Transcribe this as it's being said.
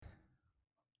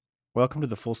Welcome to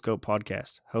the Full Scope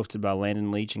Podcast, hosted by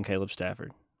Landon Leach and Caleb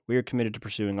Stafford. We are committed to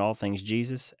pursuing all things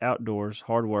Jesus, outdoors,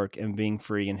 hard work, and being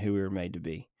free in who we were made to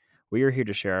be. We are here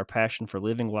to share our passion for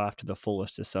living life to the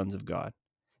fullest as sons of God.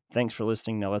 Thanks for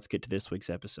listening. Now let's get to this week's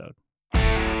episode.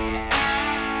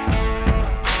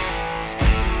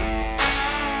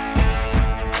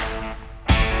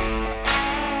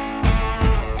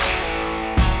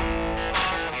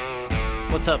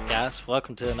 What's up, guys?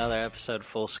 Welcome to another episode of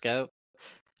Full Scope.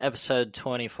 Episode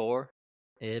 24.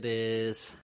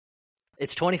 It's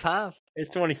 25. It's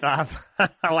 25.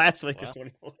 Last week was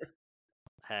 24.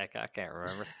 Heck, I can't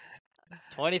remember.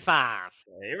 25.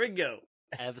 Here we go.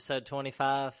 Episode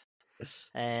 25.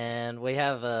 And we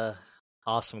have a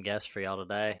awesome guest for y'all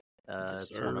today. Yes,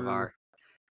 it's one of our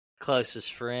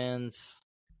closest friends.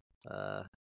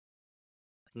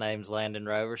 His name's Landon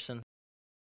Roberson.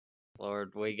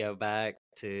 Lord, we go back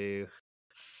to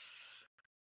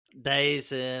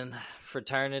days in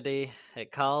fraternity at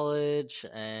college,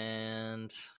 and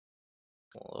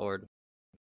the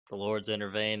Lord's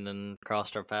intervened and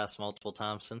crossed our paths multiple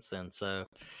times since then. So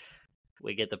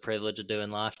we get the privilege of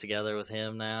doing life together with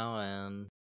him now, and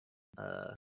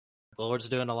the Lord's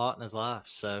doing a lot in his life.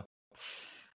 So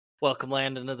welcome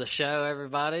Landon to the show,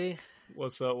 everybody.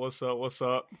 What's up?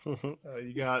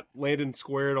 You got Landon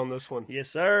squared on this one. Yes,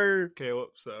 sir. Caleb,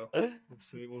 so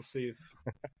we'll see if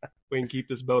we can keep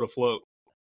this boat afloat.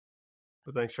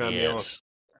 But thanks for having me on.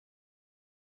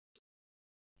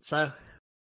 So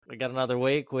we got another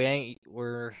week.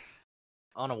 We're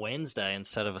on a Wednesday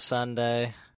instead of a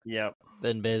Sunday. Yep.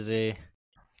 Been busy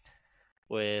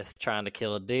with trying to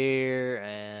kill a deer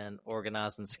and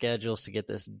organizing schedules to get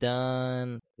this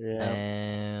done. Yeah.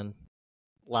 And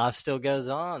life still goes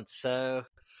on. So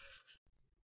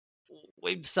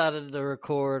we decided to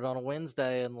record on a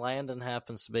Wednesday, and Landon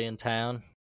happens to be in town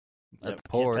at the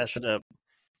porch. Can't pass it up.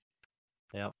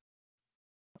 Yep.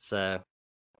 So,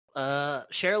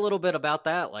 share a little bit about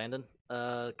that, Landon.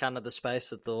 Kind of the space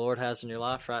that the Lord has in your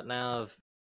life right now, of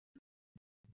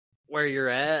where you're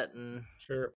at, and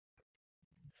Sure.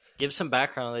 give some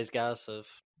background on these guys of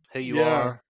who you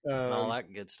are and all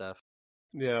that good stuff.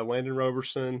 Yeah, Landon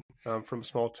Roberson. I'm from a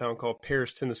small town called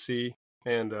Paris, Tennessee.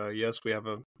 And yes, we have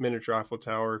a miniature Eiffel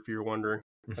Tower, if you're wondering.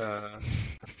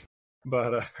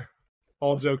 But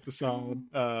all jokes aside,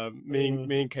 me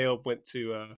and Caleb went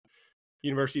to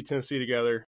University of Tennessee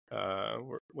together.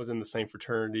 Was in the same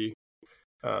fraternity,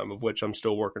 of which I'm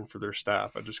still working for their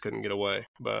staff. I just couldn't get away.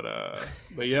 But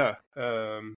yeah,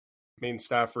 me and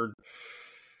Stafford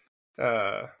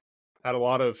had a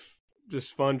lot of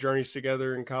just fun journeys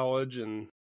together in college, and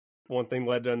one thing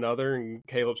led to another, and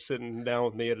Caleb's sitting down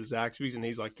with me at his Zaxby's, and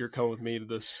he's like, "You're coming with me to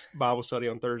this Bible study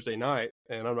on Thursday night,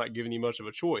 and I'm not giving you much of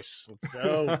a choice." Let's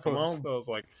go. Come on. I was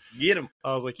like, Get him.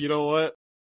 I was like, you know what?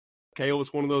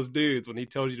 Caleb's one of those dudes, when he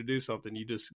tells you to do something, you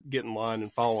just get in line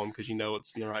and follow him because you know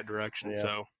it's in the right direction.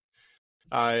 Yeah.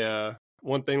 So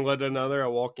one thing led to another. I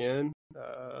walk in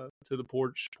to the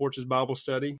Porch's Bible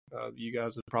study. You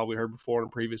guys have probably heard before in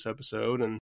a previous episode,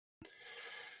 and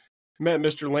met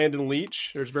Mr. Landon Leach.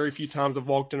 There's very few times I've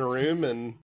walked in a room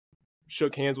and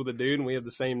shook hands with a dude and we have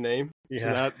the same name.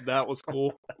 Yeah. So that was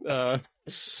cool. But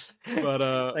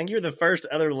I think you're the first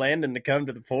other Landon to come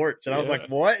to the porch, and I was like,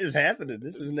 "What is happening?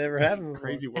 This has never happened before."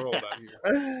 Crazy world out here. I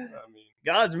mean,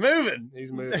 God's moving.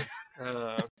 he's moving.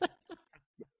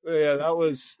 Yeah, that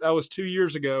was 2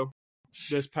 years ago,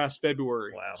 this past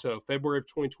February. Wow. So February of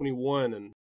 2021,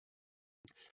 and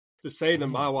to say that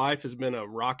my life has been a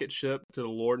rocket ship to the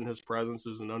Lord and His presence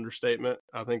is an understatement.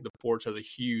 I think the porch has a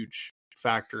huge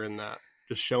factor in that,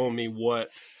 just showing me what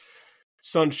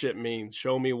sonship means,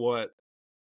 showing me what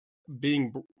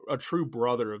being a true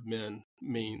brother of men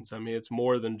means. I mean, it's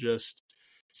more than just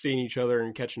seeing each other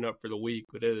and catching up for the week,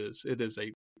 but it is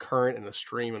a current and a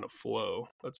stream and a flow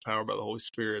that's powered by the Holy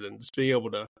Spirit, and just being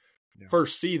able to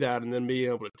first see that and then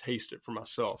being able to taste it for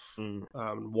myself,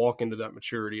 walk into that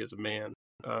maturity as a man.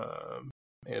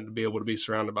 And to be able to be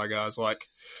surrounded by guys like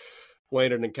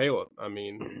Landon and Caleb. I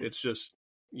mean, it's just,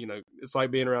 it's like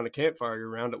being around a campfire. You're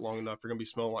around it long enough, you're going to be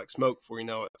smelling like smoke before you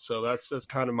know it. So that's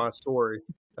kind of my story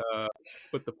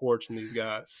with the porch and these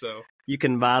guys. So You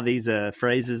can buy these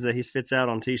phrases that he spits out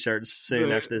on T-shirts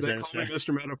soon after this they episode. called me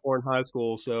Mr. Metaphor in high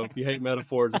school. So if you hate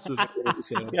metaphors, this isn't good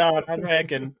episode. God, I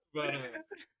reckon. But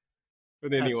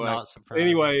That's anyway, not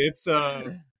surprising.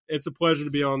 it's a pleasure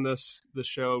to be on this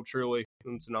show. Truly,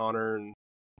 it's an honor, and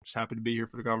just happy to be here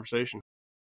for the conversation.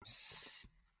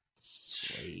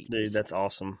 Sweet. Dude, that's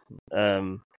awesome.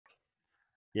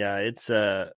 Yeah,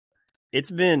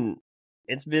 it's been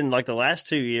like the last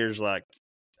 2 years, like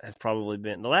have probably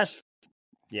been the last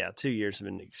 2 years have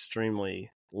been extremely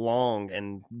long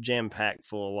and jam-packed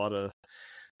full of a lot of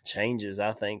changes,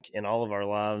 I think, in all of our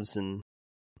lives, and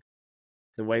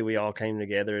the way we all came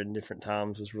together in different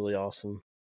times was really awesome.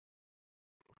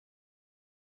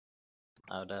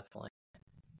 Oh, definitely.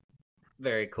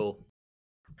 Very cool.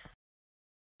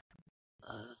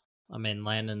 I mean,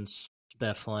 Landon's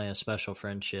definitely a special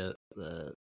friendship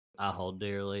that I hold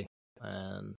dearly,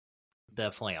 and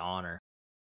definitely honor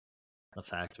the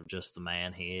fact of just the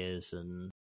man he is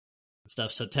and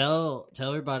stuff. So tell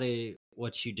everybody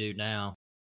what you do now.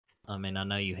 I mean, I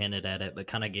know you hinted at it, but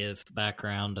kind of give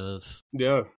background of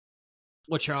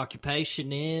what your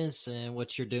occupation is and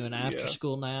what you're doing after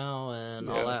school now and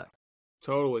all that.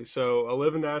 Totally. So I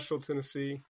live in Nashville,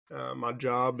 Tennessee. My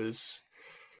job is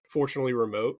fortunately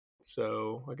remote,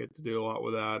 so I get to do a lot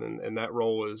with that. And that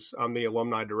role is I'm the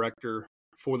Alumni Director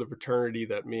for the fraternity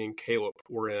that me and Caleb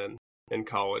were in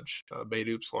college,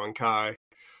 Beta Upsilon Chi,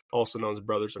 also known as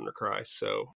Brothers Under Christ.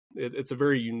 So it's a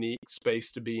very unique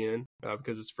space to be in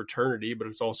because it's fraternity, but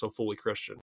it's also fully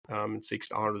Christian and seeks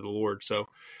to honor the Lord. So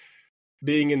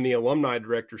being in the Alumni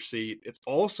Director seat, it's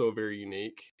also very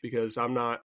unique because I'm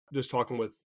not just talking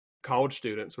with college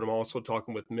students, but I'm also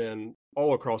talking with men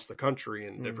all across the country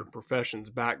in different professions,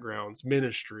 backgrounds,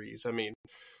 ministries. I mean,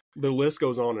 the list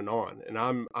goes on. And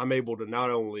I'm able to not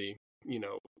only,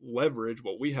 leverage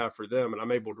what we have for them, and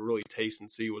I'm able to really taste and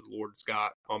see what the Lord's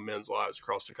got on men's lives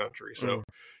across the country. So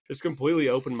it's completely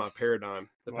opened my paradigm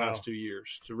the past 2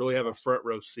 years to really have a front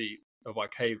row seat of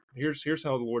like, hey, here's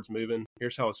how the Lord's moving,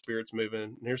 here's how his Spirit's moving,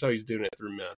 and here's how he's doing it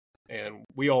through men. And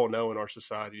we all know in our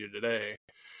society today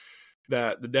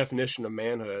that the definition of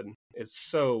manhood is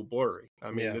so blurry.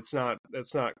 I mean, it's not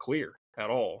clear at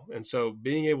all. And so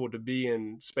being able to be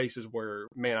in spaces where,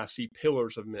 man, I see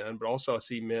pillars of men, but also I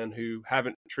see men who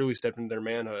haven't truly stepped into their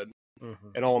manhood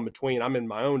and all in between. I'm in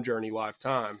my own journey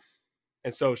lifetime.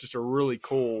 And so it's just a really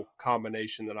cool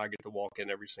combination that I get to walk in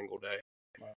every single day.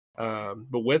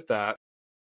 But with that,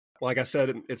 like I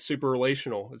said, it's super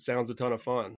relational. It sounds a ton of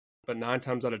fun, but 9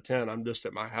 times out of 10, I'm just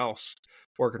at my house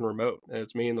working remote, and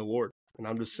it's me and the Lord, and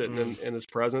I'm just sitting in his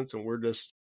presence, and we're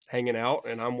just hanging out,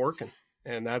 and I'm working,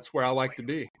 and that's where I like to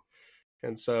be.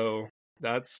 And so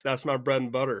that's my bread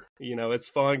and butter. It's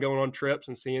fun going on trips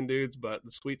and seeing dudes, but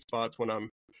the sweet spot's when I'm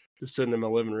just sitting in my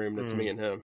living room, and it's me and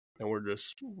him, and we're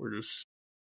just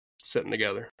sitting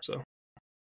together. So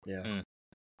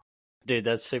Dude,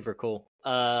 that's super cool.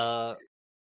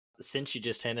 Since you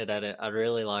just hinted at it, I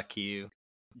really like you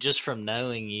just from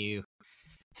knowing you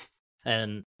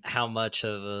and how much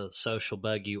of a social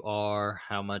bug you are,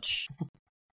 how much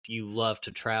you love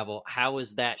to travel. How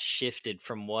has that shifted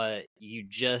from what you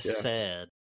just said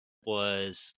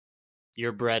was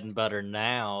your bread and butter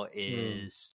now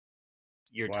is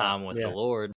your time with the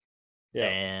Lord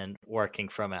and working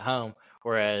from at home?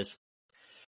 Whereas,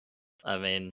 I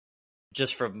mean,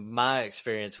 just from my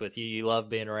experience with you, you love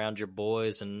being around your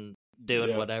boys and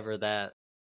doing whatever that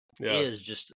is,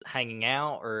 just hanging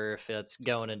out, or if it's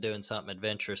going and doing something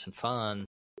adventurous and fun,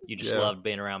 you just love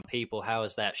being around people. How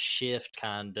has that shift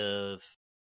kind of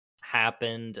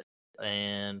happened,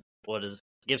 and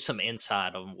give some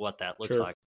insight on what that looks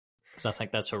like? Because I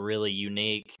think that's a really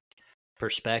unique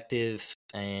perspective,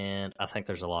 and I think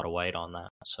there's a lot of weight on that.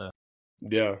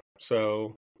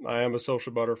 So I am a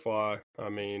social butterfly. I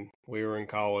mean, we were in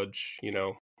college,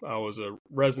 I was a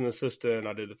resident assistant.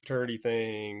 I did the fraternity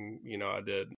thing. I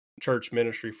did church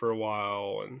ministry for a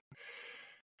while. And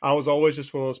I was always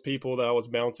just one of those people that I was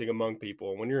bouncing among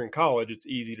people. When you're in college, it's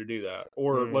easy to do that.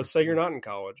 Or let's say you're not in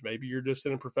college. Maybe you're just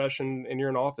in a profession and you're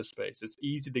in office space. It's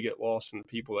easy to get lost in the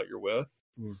people that you're with.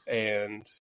 And,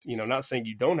 not saying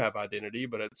you don't have identity,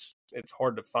 but it's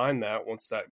hard to find that once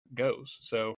that goes.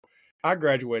 So I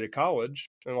graduated college,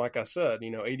 and like I said,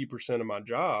 80% of my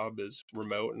job is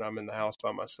remote, and I'm in the house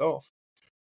by myself.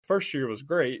 First year was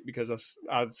great because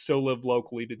I still lived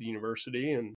locally to the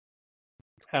university and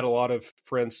had a lot of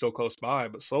friends still close by,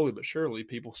 but slowly but surely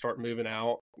people start moving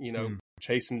out,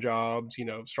 chasing jobs,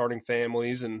 starting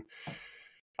families. And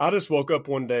I just woke up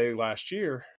one day last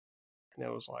year, and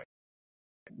it was like,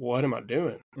 what am I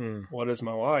doing? What is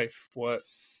my life? What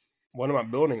am I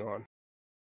building on?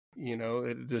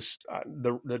 It just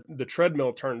the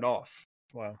treadmill turned off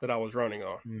that I was running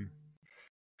on.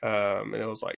 And it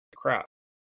was like, crap,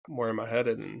 where am I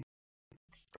headed? And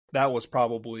that was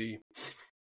probably,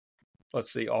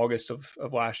 August of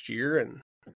last year. And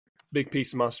big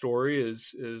piece of my story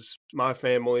is my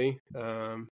family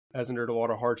has endured a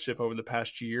lot of hardship over the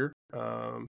past year,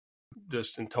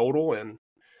 just in total. And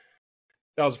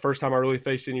that was the first time I really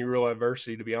faced any real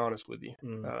adversity, to be honest with you.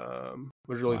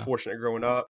 Was really fortunate growing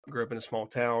up. Grew up in a small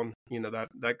town.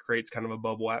 That creates kind of a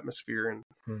bubble atmosphere. And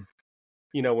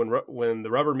when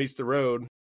the rubber meets the road,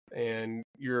 and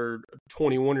you're a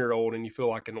 21-year-old and you feel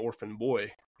like an orphan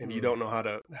boy, and you don't know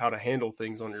how to handle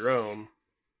things on your own,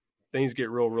 things get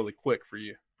really quick for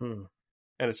you.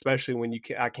 And especially when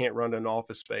I can't run to an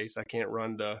office space, I can't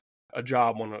run to a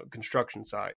job on a construction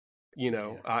site.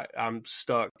 I'm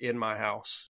stuck in my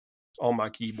house on my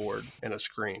keyboard and a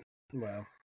screen. Wow.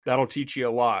 That'll teach you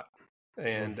a lot.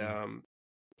 And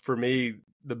for me,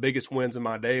 the biggest wins in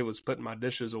my day was putting my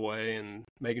dishes away and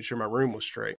making sure my room was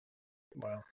straight.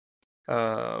 Wow.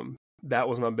 That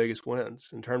was my biggest wins.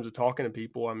 In terms of talking to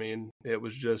people, I mean, it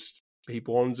was just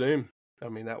people on Zoom. I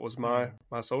mean, that was my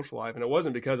social life. And it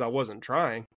wasn't because I wasn't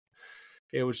trying.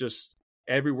 It was just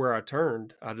everywhere I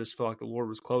turned, I just felt like the Lord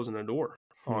was closing a door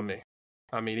on me.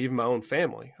 I mean, even my own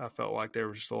family, I felt like there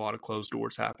was just a lot of closed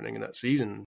doors happening in that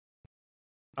season.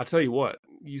 I tell you what,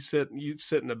 you sit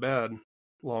in the bed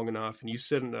long enough, and you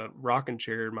sit in a rocking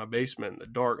chair in my basement in the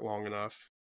dark long enough,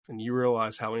 and you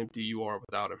realize how empty you are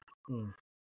without him.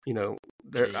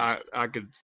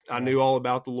 I knew all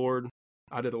about the Lord.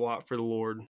 I did a lot for the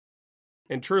Lord.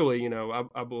 And truly,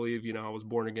 I believe, I was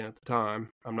born again at the time.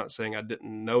 I'm not saying I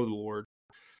didn't know the Lord,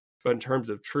 but in terms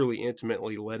of truly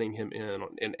intimately letting him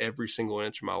in every single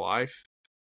inch of my life,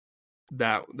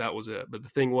 that was it. But the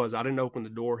thing was, I didn't open the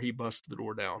door. He busted the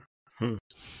door down.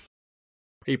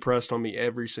 He pressed on me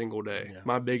every single day. Yeah.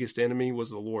 My biggest enemy was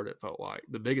the Lord, it felt like.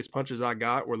 The biggest punches I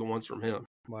got were the ones from him.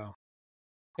 Wow.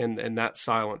 And that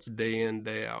silence day in,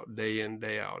 day out, day in,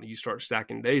 day out. You start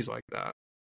stacking days like that.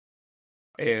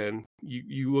 And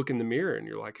you look in the mirror and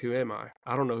you're like, who am I?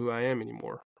 I don't know who I am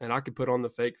anymore. And I could put on the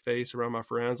fake face around my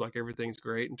friends like everything's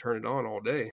great and turn it on all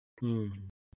day.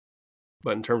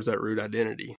 But in terms of that root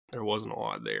identity, there wasn't a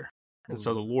lot there. And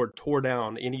so the Lord tore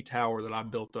down any tower that I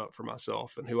built up for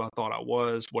myself and who I thought I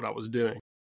was, what I was doing.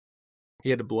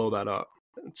 He had to blow that up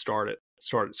and start at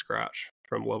scratch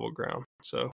from level ground.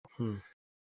 So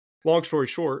long story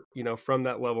short, from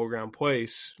that level ground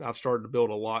place, I've started to build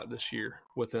a lot this year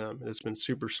with him. And it's been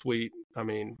super sweet. I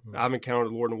mean, I've encountered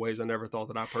the Lord in ways I never thought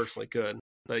that I personally could,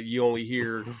 that you only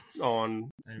hear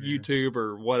on YouTube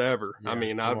or whatever. Yeah, I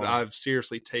mean, I've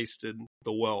seriously tasted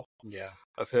the wealth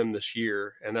of him this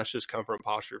year. And that's just come from a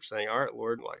posture of saying, all right,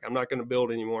 Lord, like, I'm not going to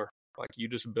build anymore. Like, you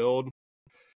just build,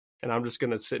 and I'm just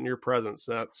going to sit in your presence.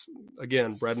 That's,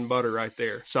 again, bread and butter right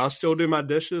there. So I still do my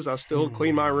dishes. I still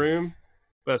clean my room.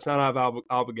 But it's not out of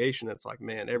obligation. It's like,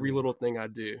 man, every little thing I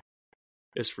do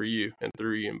is for you and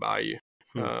through you and by you.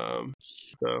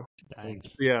 So,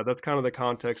 yeah, that's kind of the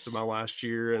context of my last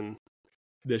year and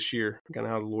this year, kind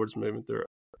of how the Lord's moving through it.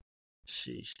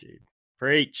 Sheesh, dude.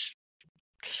 Preach.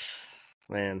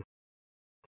 Man,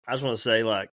 I just want to say,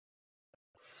 like,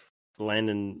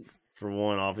 Landon, for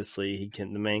one, obviously, the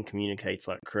man communicates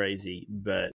like crazy,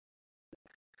 but,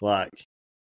 like,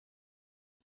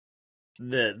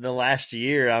 the last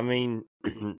year, I mean,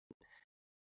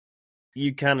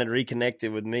 you kind of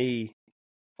reconnected with me.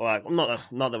 Like, not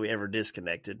that we ever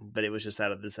disconnected, but it was just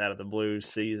out of the blue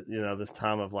season, this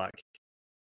time of like,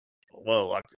 whoa,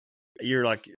 like you're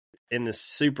like in this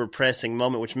super pressing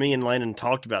moment, which me and Landon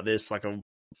talked about this like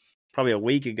probably a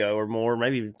week ago or more,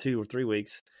 maybe 2 or 3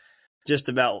 weeks, just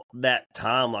about that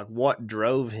time, like what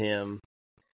drove him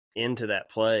into that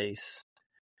place.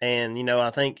 And,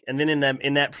 I think, and then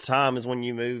in that time is when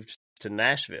you moved to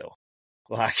Nashville.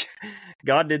 Like,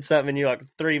 God did something in you like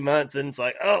 3 months, and it's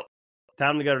like, oh,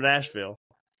 time to go to Nashville.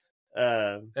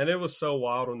 And it was so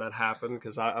wild when that happened,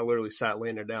 because I literally sat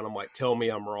Landon down. I'm like, tell me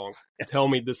I'm wrong. Tell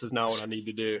me this is not what I need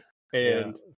to do.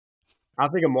 And I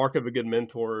think a mark of a good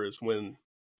mentor is when,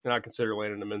 and I consider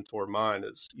Landon a mentor of mine,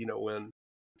 is, when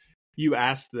you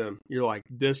ask them, you're like,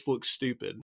 this looks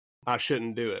stupid. I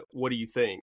shouldn't do it. What do you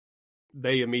think?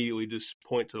 They immediately just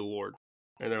point to the Lord,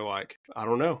 and they're like, I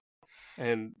don't know.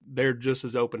 And they're just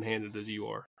as open-handed as you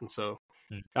are. And so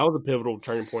that was a pivotal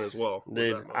turning point as well.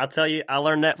 Dude, I'll tell you, I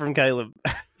learned that from Caleb.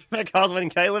 Because when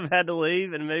Caleb had to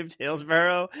leave and move to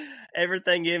Hillsboro,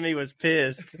 everything in me was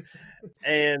pissed.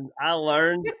 And I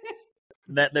learned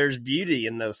that there's beauty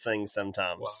in those things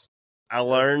sometimes. Wow. I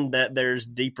learned that there's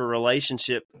deeper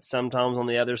relationship sometimes on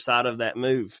the other side of that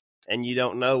move. And you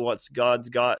don't know what God's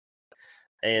got.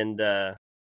 And,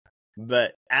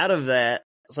 but out of that,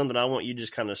 something I want you to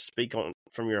just kind of speak on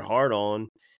from your heart on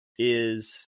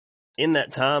is in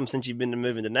that time since you've been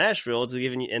moving to Nashville, it's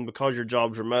given you, and because your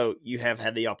job's remote, you have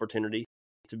had the opportunity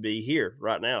to be here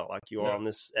right now, like you are on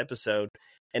this episode,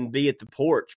 and be at the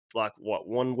porch like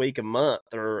 1 week a month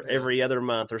or every other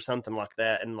month or something like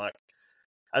that. And like,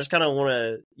 I just kind of want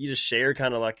to you just share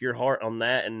kind of like your heart on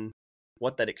that and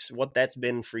what that's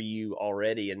been for you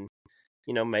already, and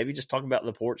maybe just talk about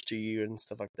the porch to you and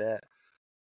stuff like that.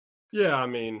 Yeah, I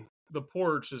mean, the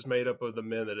porch is made up of the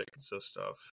men that it consists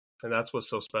of, and that's what's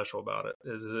so special about it.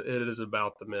 It is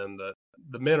about the men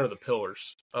are the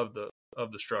pillars of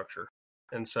the structure,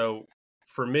 and so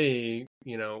for me,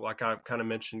 like I kind of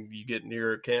mentioned, you get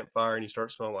near a campfire and you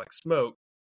start smelling like smoke.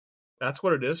 That's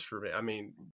what it is for me. I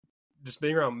mean, just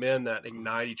being around men that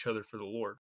ignite each other for the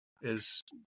Lord is,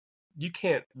 you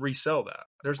can't resell that.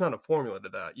 There's not a formula to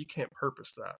that. You can't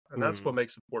purpose that. And that's what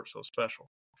makes the porch so special.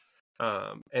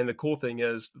 And the cool thing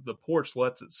is the porch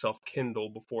lets itself kindle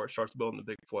before it starts building the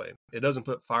big flame. It doesn't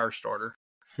put fire starter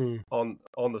on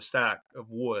the stack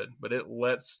of wood, but it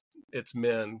lets its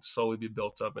men slowly be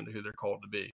built up into who they're called to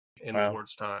be in the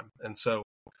Lord's time. And so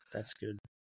that's good.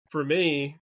 For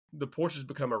me, the porch has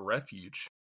become a refuge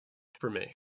for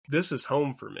me. This is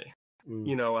home for me.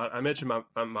 I mentioned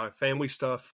my family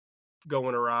stuff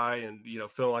going awry and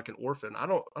feeling like an orphan. I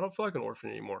don't feel like an orphan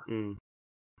anymore.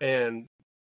 And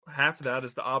half of that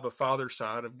is the Abba Father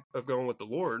side of going with the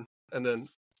Lord, and then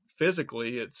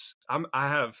physically I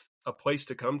have a place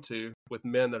to come to with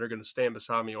men that are going to stand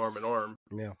beside me arm in arm,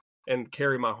 and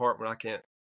carry my heart when I can't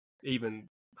even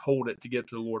hold it to get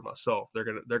to the Lord myself.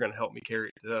 They're gonna help me carry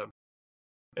it to them.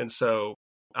 And so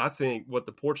I think what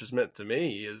the porch has meant to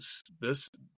me is this.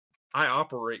 I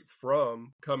operate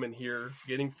from coming here,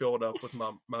 getting filled up with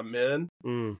my men,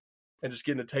 and just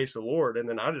getting a taste of the Lord. And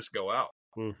then I just go out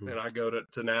and I go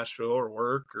to Nashville or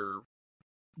work or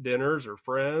dinners or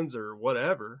friends or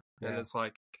whatever. Yeah. And it's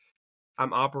like,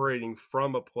 I'm operating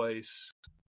from a place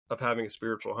of having a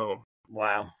spiritual home.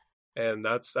 Wow. And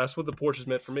that's what the porch has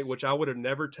meant for me, which I would have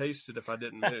never tasted if I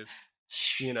didn't move.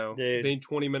 Dude. Being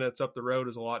 20 minutes up the road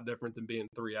is a lot different than being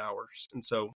 3 hours. And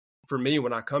so for me,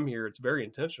 when I come here, it's very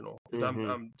intentional because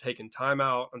I'm taking time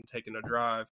out. I'm taking a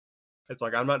drive. It's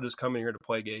like, I'm not just coming here to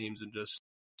play games and just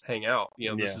hang out.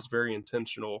 This is very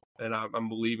intentional, and I'm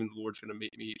believing the Lord's going to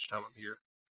meet me each time I'm here.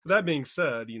 That being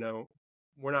said,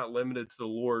 we're not limited to the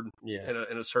Lord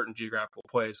in a certain geographical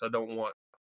place. I don't want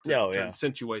to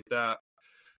accentuate that.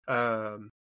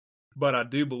 But I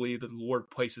do believe that the Lord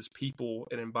places people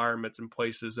and environments and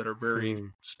places that are very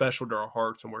special to our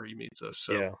hearts and where He meets us.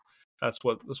 So that's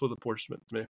what the porch meant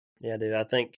to me. Yeah, dude. I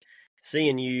think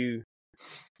seeing you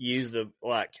use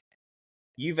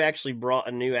you've actually brought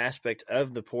a new aspect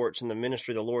of the porch and the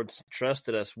ministry the Lord's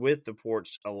trusted us with the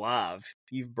porch alive.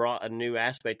 You've brought a new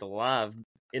aspect alive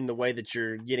in the way that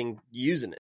you're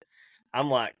using it. I'm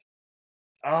like,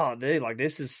 oh, dude, like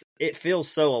it feels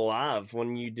so alive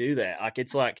when you do that. Like,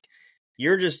 it's like,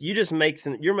 you're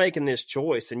making this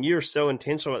choice and you're so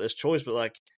intentional about this choice, but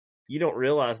like, you don't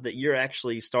realize that you're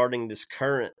actually starting this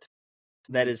current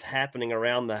that is happening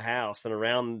around the house and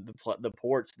around the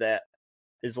porch that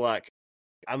is like,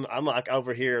 I'm like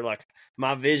over here, like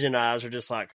my vision eyes are just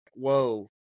like, whoa,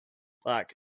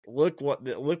 like look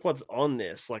what's on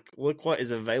this, like look what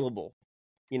is available,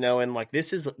 and like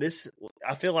this,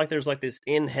 I feel like there's like this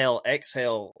inhale,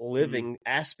 exhale living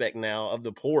aspect now of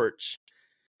the porch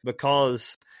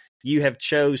because you have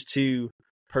chose to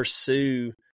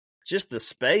pursue just the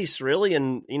space really.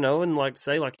 And, and like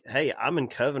say like, hey, I'm in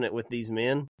covenant with these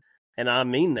men and I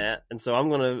mean that. And so I'm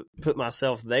going to put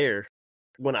myself there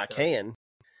when I can.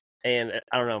 And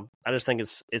I don't know. I just think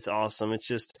it's awesome.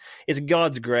 It's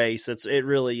God's grace. It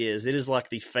really is. It is like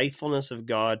the faithfulness of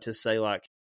God to say like,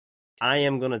 I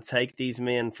am going to take these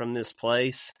men from this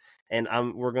place and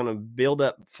we're going to build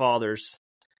up fathers.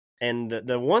 And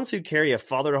the ones who carry a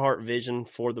father heart vision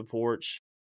for the porch,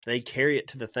 they carry it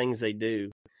to the things they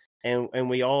do. And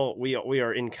we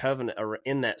are in covenant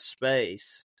in that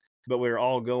space, but we're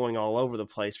all going all over the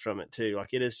place from it too.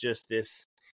 Like it is just this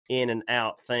in and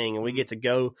out thing, and we get to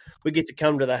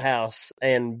come to the house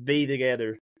and be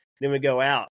together. Then we go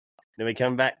out, then we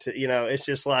come back to, it's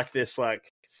just like this like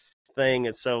thing.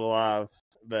 It's so alive,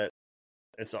 but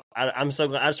I'm so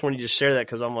glad. I just wanted to share that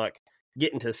because I'm like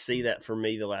getting to see that for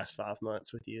me the last 5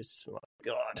 months with you. It's just been like,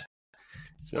 God.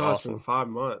 It's been awesome. It's been 5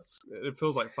 months. It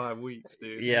feels like 5 weeks,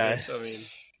 dude. Yeah. I mean,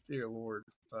 dear Lord.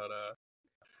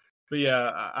 But yeah,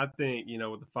 I think,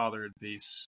 with the fatherhood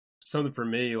piece, something for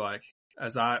me, like,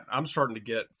 as I'm starting to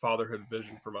get fatherhood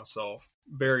vision for myself,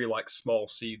 very like small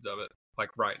seeds of it, like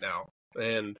right now.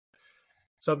 And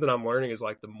something I'm learning is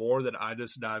like the more that I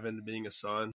just dive into being a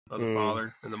son of the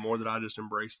Father, and the more that I just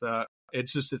embrace that,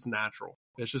 it's natural.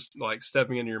 It's just like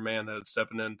stepping into your manhood,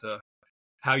 stepping into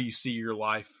how you see your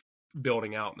life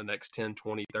building out in the next 10,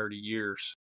 20, 30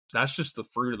 years. That's just the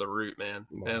fruit of the root, man.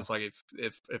 Wow. And it's like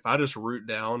if I just root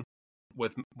down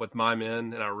with my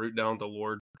men, and I root down the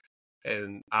Lord,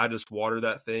 and I just water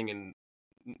that thing and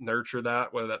nurture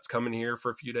that, whether that's coming here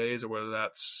for a few days or whether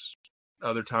that's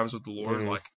other times with the Lord,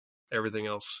 like everything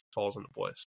else falls into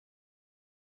place.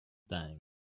 Dang.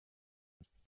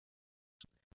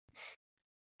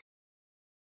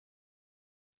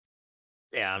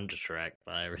 Yeah, I'm just wrecked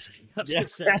by everything.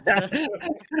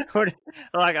 We're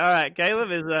like, all right,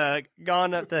 Caleb is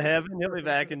gone up to heaven. He'll be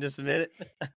back in just a minute.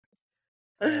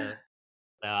 No,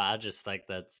 I just think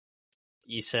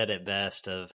you said it best.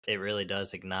 It really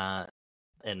does ignite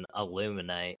and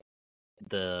illuminate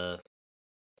the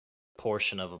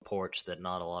portion of a porch that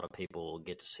not a lot of people will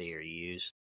get to see or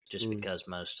use, just because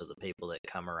most of the people that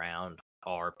come around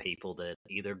are people that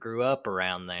either grew up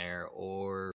around there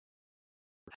or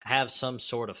have some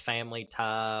sort of family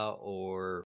tie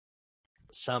or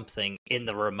something in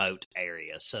the remote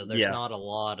area. So there's not a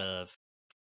lot of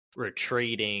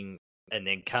retreating and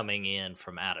then coming in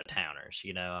from out of towners,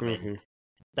 I mean,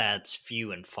 that's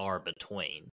few and far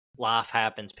between. Life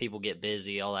happens, people get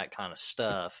busy, all that kind of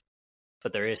stuff.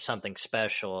 But there is something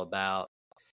special about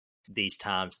these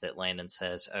times that Landon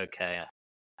says, okay,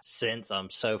 since I'm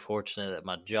so fortunate that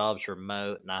my job's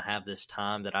remote and I have this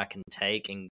time that I can take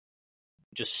and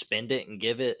just spend it and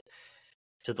give it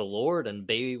to the Lord and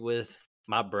be with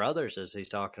my brothers, as he's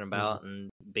talking about, and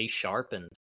be sharpened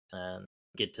and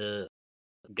get to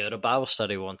go to Bible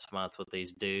study once a month with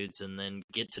these dudes and then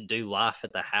get to do life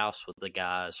at the house with the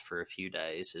guys for a few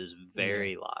days is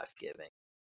very life-giving.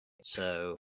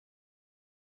 So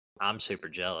I'm super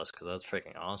jealous because that's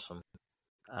freaking awesome.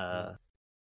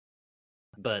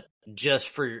 But just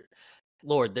for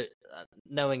Lord,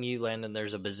 knowing you, Landon,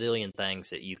 there's a bazillion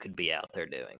things that you could be out there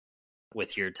doing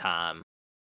with your time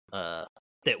that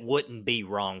wouldn't be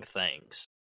wrong things.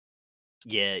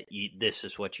 Yet this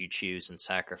is what you choose and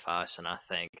sacrifice, and I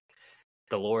think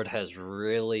the Lord has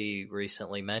really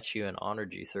recently met you and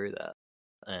honored you through that.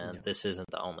 And this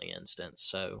isn't the only instance.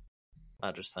 So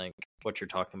I just think what you're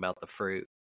talking about, the fruit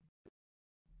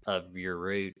of your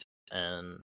root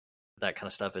and that kind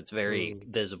of stuff, it's very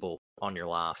visible on your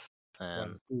life.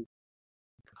 And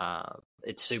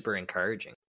it's super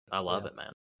encouraging. I love it,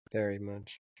 man. Very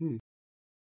much.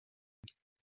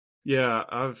 Yeah,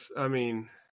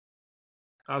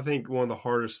 I think one of the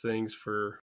hardest things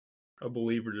for a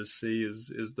believer to see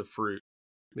is the fruit,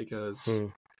 because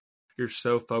you're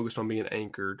so focused on being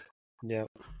anchored. Yeah.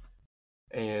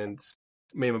 And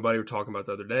me and my buddy were talking about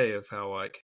the other day of how,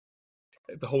 like,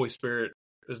 the Holy Spirit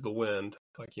is the wind,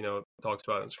 like, it talks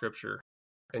about in Scripture,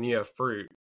 and you have fruit.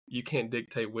 You can't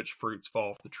dictate which fruits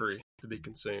fall off the tree to be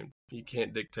consumed. You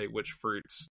can't dictate which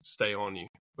fruits stay on you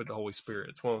with the Holy Spirit.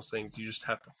 It's one of those things you just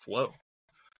have to flow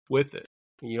with it.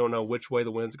 You don't know which way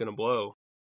the wind's going to blow.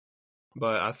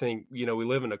 But I think, we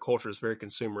live in a culture that's very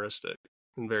consumeristic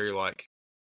and very like,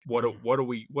 what are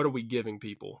we giving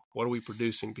people? What are we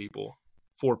producing people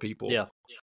for people? Yeah.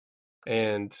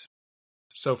 And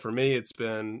so for me,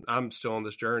 I'm still on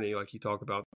this journey. Like you talk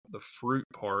about the fruit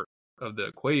part of the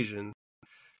equation.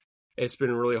 It's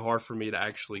been really hard for me to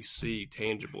actually see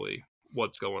tangibly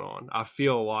what's going on. I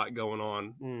feel a lot going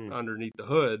on underneath the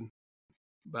hood,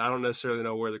 but I don't necessarily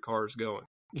know where the car is going,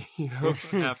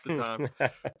 half the time.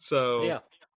 So,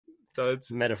 so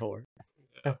it's metaphor.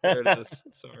 Yeah, there it is.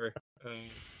 Sorry.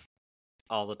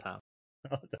 All the time.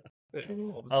 Yeah,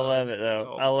 all the time. I love it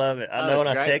though. I love it. I know when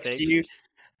I text you,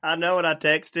 I know when I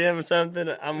text him or something,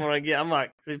 I'm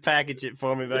like, package it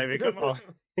for me, baby. Come on.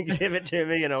 Give it to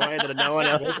me in a way that no one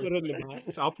else. Put it in the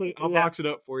box. I'll box it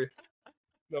up for you.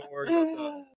 Don't worry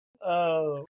about that.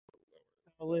 Oh,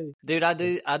 dude, I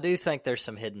do think there's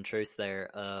some hidden truth there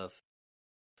of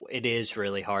it is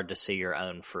really hard to see your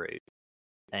own fruit,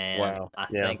 and I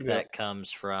think that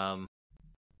comes from.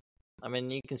 I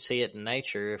mean, you can see it in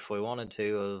nature if we wanted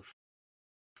to. Of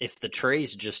if the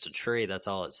tree's just a tree, that's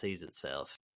all it sees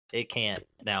itself. It can't.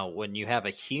 Now, when you have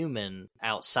a human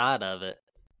outside of it,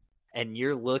 and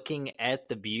you're looking at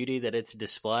the beauty that it's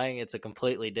displaying, it's a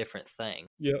completely different thing.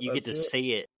 You get to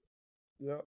see it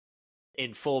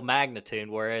in full magnitude,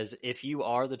 whereas if you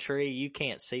are the tree, you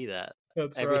can't see that.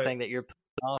 That's everything that you're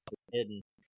putting off is hidden.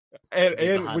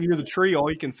 And when you're the tree, all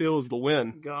you can feel is the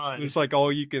wind. God. It's like all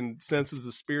you can sense is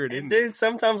the Spirit in you. Dude,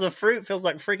 sometimes a fruit feels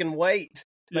like freaking weight.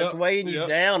 That's weighing you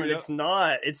down, and it's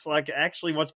not. It's like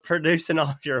actually what's producing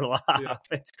all your life.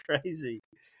 It's crazy.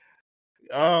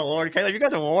 Oh, Lord, Caleb, you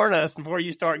got to warn us before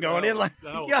you start going in like,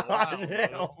 God damn.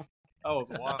 That was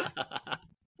wild.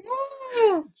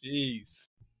 Jeez.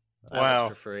 Wow.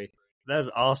 For free. That's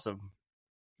awesome.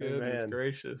 Goodness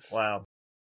gracious. Wow.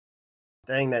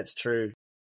 Dang, that's true.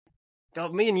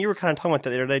 God, me and you were kind of talking about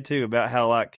that the other day, too, about how,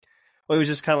 like, Well, it was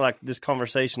just kind of like this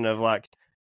conversation of like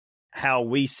how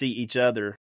we see each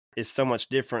other is so much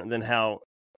different than how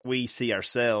we see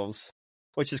ourselves,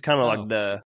 which is kind of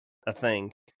like a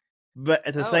thing. But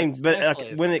at the same, but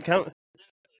like when it comes,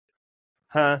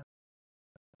 huh?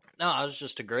 No, I was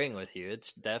just agreeing with you.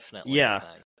 It's definitely a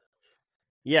thing.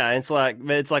 Yeah, it's like,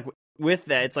 but it's like with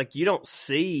that, it's like you don't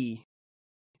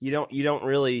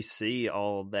really see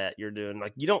all that you're doing.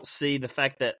 Like you don't see the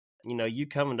fact that, you know, you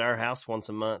coming to our house once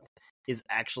a month is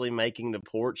actually making the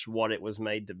porch what it was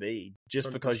made to be, just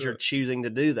 100%. Because you're choosing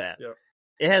to do that. Yep.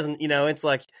 It hasn't, you know, it's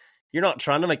like you're not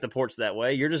trying to make the porch that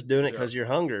way. You're just doing it because you're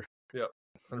hungry. Yep.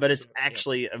 100%. But it's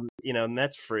actually, you know, and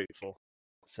that's fruitful.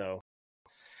 So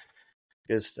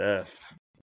good stuff.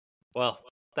 Well,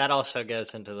 that also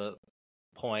goes into the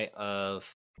point of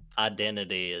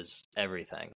identity is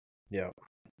everything. Yeah.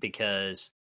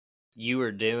 Because you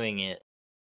were doing it.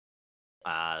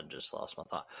 I just lost my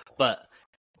thought. But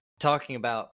talking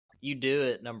about you do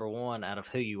it, number one, out of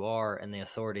who you are and the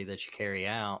authority that you carry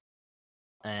out.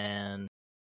 And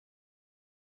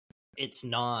it's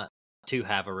not to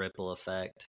have a ripple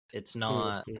effect. It's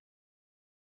not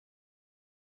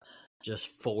just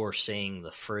foreseeing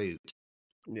the fruit.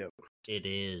 Yep. It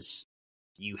is,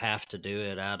 you have to do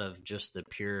it out of just the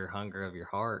pure hunger of your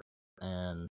heart.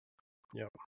 And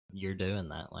you're doing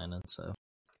that, Landon.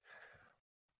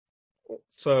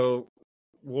 So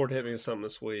Lord hit me with something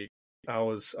this week. I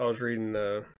was reading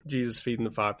Jesus feeding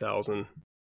the 5,000,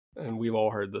 and we've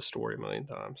all heard this story a million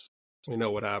times. We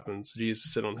know what happens. Jesus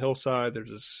is sitting on the hillside.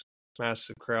 There's this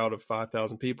massive crowd of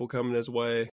 5,000 people coming his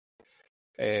way,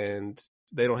 and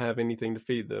they don't have anything to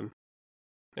feed them.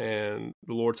 And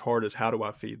the Lord's heart is, how do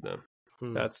I feed them?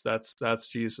 That's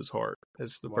Jesus' heart.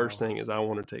 It's the first thing is, I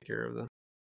want to take care of them.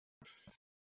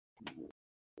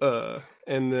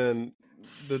 And then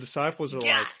the disciples are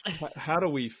like, how do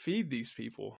we feed these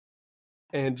people?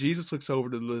 And Jesus looks over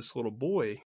to this little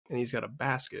boy, and he's got a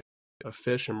basket of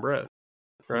fish and bread,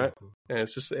 right? And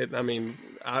it's just,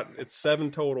 it's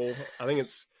 7 total. I think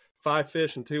it's 5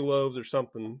 fish and 2 loaves or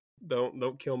something.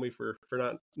 Don't kill me for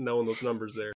not knowing those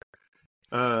numbers there.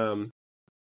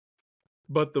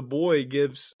 But the boy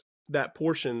gives that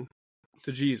portion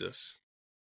to Jesus.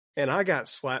 And I got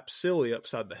slapped silly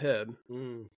upside the head,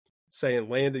 saying,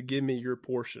 Landon, give me your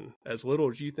portion. As little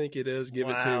as you think it is, give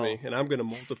it to me. And I'm going to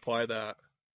multiply that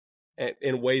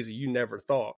in ways that you never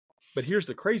thought. But here's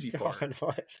the crazy part.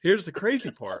 Here's the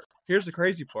crazy part.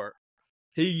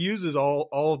 He uses all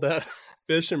of that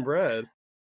fish and bread.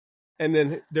 And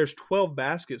then there's 12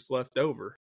 baskets left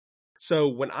over. So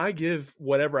when I give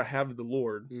whatever I have to the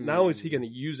Lord, not only is he going to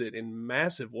use it in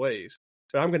massive ways,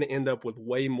 but I'm going to end up with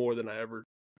way more than I ever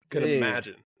could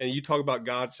imagine. And you talk about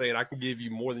God saying, I can give you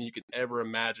more than you could ever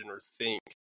imagine or think.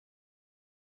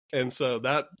 And so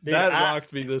that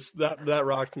rocked me that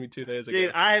rocked me 2 days ago.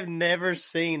 Dude, I have never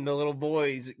seen the little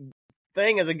boy's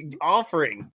thing as an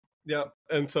offering. Yep.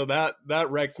 And so that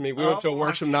wrecked me. We went to a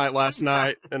worship night last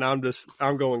night, and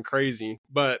I'm going crazy.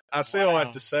 But I say all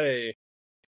that to say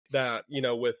that, you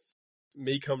know, with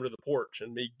me coming to the porch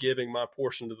and me giving my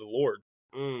portion to the Lord,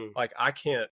 like I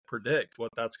can't predict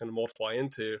what that's going to multiply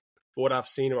into. But what I've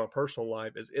seen in my personal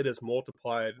life is it has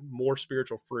multiplied more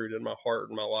spiritual fruit in my heart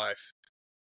and my life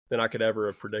than I could ever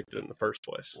have predicted in the first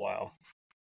place. Wow.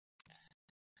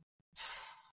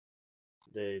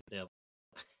 Dude. Yep.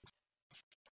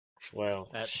 Wow.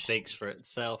 That speaks for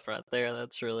itself right there.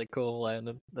 That's really cool,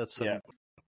 Landon. That's some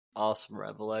awesome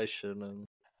revelation, and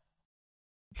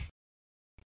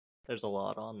there's a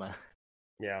lot on that.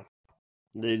 Yeah.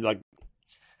 Dude, like,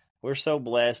 we're so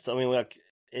blessed. I mean, like,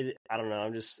 I don't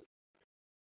know.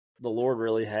 The Lord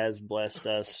really has blessed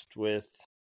us with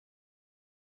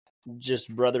just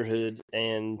brotherhood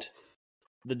and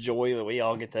the joy that we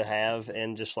all get to have,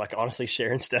 and just like honestly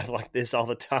sharing stuff like this all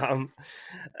the time.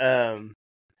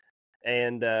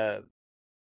 And I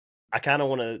kind of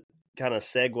want to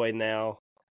segue now,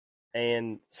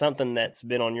 and something that's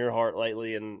been on your heart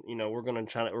lately, and you know we're gonna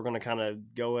kind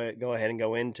of go ahead and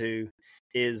go into,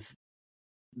 is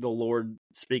the Lord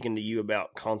speaking to you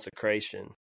about consecration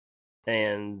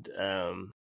and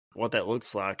what that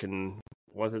looks like, and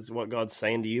what God's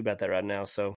saying to you about that right now.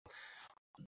 So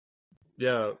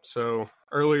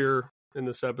earlier in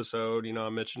this episode, you know, I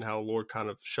mentioned how the Lord kind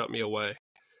of shut me away.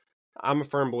 I'm a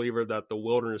firm believer that the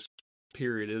wilderness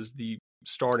period is the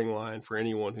starting line for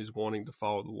anyone who's wanting to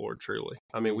follow the Lord truly.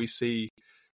 I mean, we see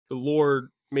the Lord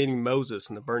meeting Moses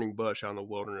in the burning bush out in the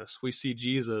wilderness. We see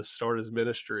Jesus start his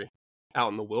ministry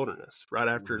out in the wilderness right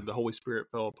after the Holy Spirit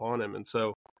fell upon him. And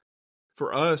so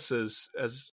for us as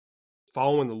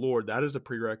following the Lord, that is a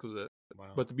prerequisite.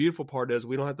 Wow. But the beautiful part is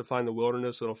we don't have to find the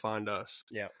wilderness, it'll find us.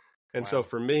 Yeah. And so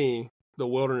for me, the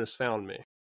wilderness found me.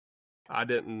 I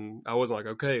wasn't like,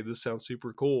 okay, this sounds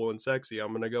super cool and sexy, I'm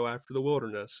going to go after the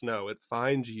wilderness. No, it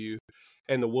finds you,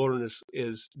 and the wilderness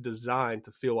is designed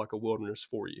to feel like a wilderness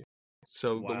for you.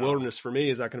 So the wilderness for me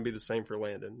is not going to be the same for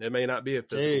Landon. It may not be a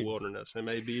physical wilderness. It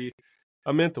may be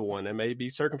a mental one. It may be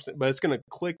circumstance, but it's going to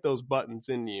click those buttons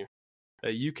in you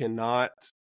that you cannot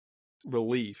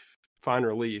find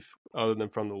relief other than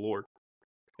from the Lord.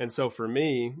 And so for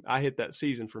me, I hit that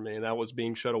season for me, and that was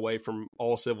being shut away from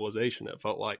all civilization. It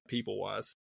felt like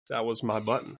people-wise. That was my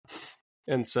button.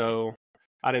 And so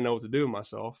I didn't know what to do with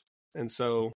myself. And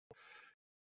so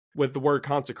with the word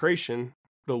consecration,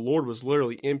 the Lord was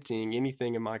literally emptying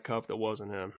anything in my cup that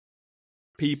wasn't him.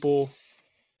 People,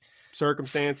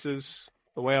 circumstances,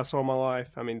 the way I saw my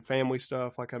life, family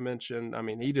stuff, like I mentioned.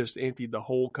 He just emptied the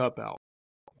whole cup out.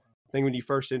 I think when you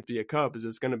first empty a cup is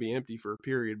it's going to be empty for a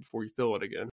period before you fill it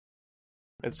again.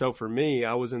 And so for me,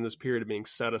 I was in this period of being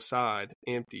set aside,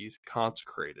 emptied,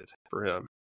 consecrated for him.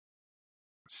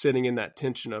 Sitting in that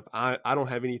tension of, I don't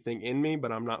have anything in me,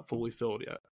 but I'm not fully filled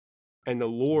yet. And the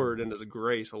Lord, in his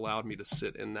grace, allowed me to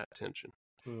sit in that tension,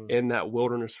 in that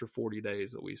wilderness for 40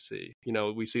 days that we see.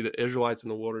 We see the Israelites in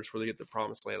the wilderness where they get the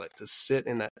promised land, like to sit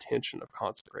in that tension of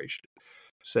consecration,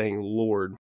 saying,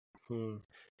 Lord,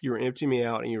 you were emptying me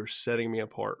out and you were setting me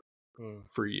apart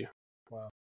for you. Wow.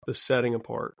 The setting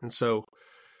apart. And so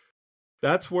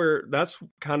that's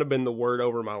kind of been the word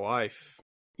over my life,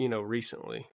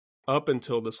 recently, up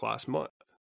until this last month.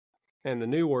 And the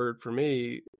new word for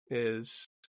me is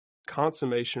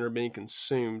consummation, or being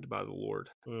consumed by the Lord.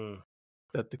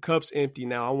 That the cup's empty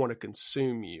now. I want to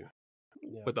consume you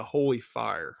with a holy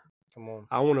fire. Come on.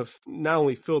 I want to not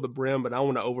only fill the brim, but I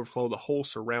want to overflow the whole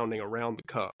surrounding around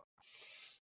the cup.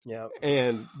 Yeah.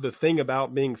 And the thing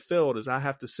about being filled is I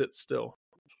have to sit still.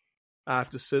 I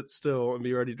have to sit still and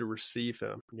be ready to receive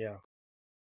him. Yeah.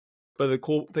 But the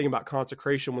cool thing about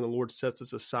consecration, when the Lord sets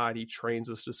us aside, he trains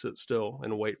us to sit still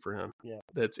and wait for him. Yeah.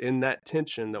 That's in that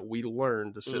tension that we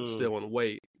learn to sit still and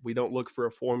wait. We don't look for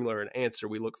a formula or an answer.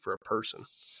 We look for a person.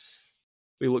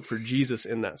 We look for Jesus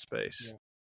in that space. Yeah.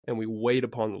 And we wait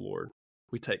upon the Lord.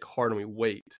 We take heart and we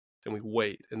wait. And we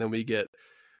wait. And then we get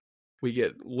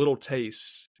little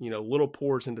tastes, little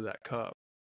pours into that cup.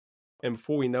 And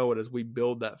before we know it, as we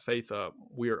build that faith up,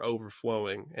 we are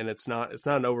overflowing. And it's not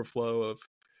an overflow of,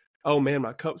 oh man,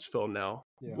 my cup's filled now.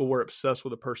 Yeah. Well, we're obsessed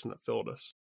with the person that filled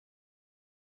us.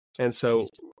 And so,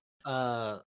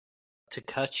 to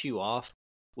cut you off,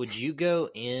 would you go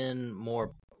in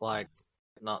more, like,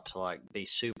 not to like be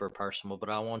super personal, but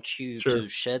I want you to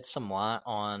shed some light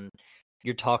on,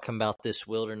 you're talking about this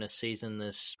wilderness season,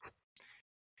 this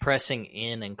pressing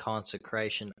in and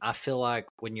consecration. I feel like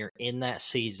when you're in that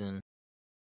season,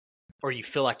 or you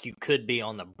feel like you could be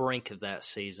on the brink of that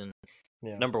season,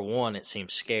 number one, it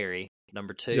seems scary.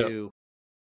 Number two,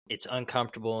 it's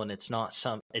uncomfortable, and it's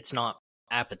not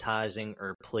appetizing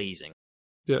or pleasing.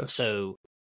 Yeah. So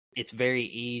it's very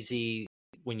easy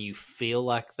when you feel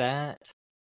like that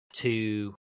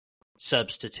to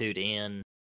substitute in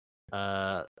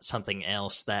something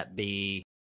else, that be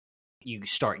you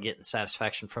start getting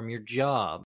satisfaction from your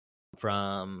job,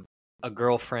 from a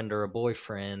girlfriend or a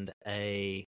boyfriend,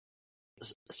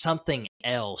 something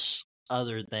else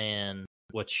other than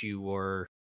what you were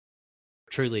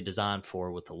truly designed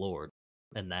for with the Lord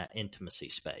in that intimacy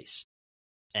space.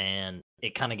 And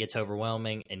it kind of gets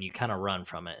overwhelming, and you kind of run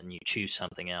from it and you choose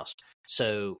something else.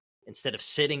 So instead of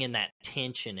sitting in that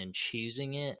tension and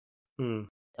choosing it,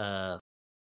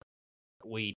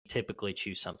 we typically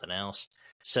choose something else.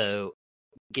 So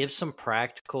give some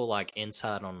practical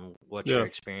insight on what your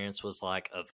experience was like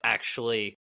of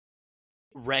actually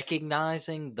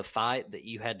recognizing the fight that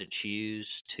you had to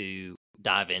choose to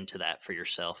dive into that for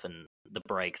yourself and the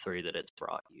breakthrough that it's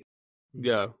brought you.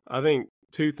 Yeah, I think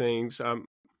two things. I'm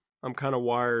kind of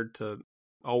wired to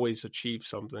always achieve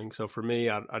something. So for me,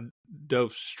 I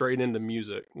dove straight into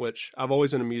music, which I've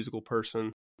always been a musical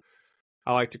person.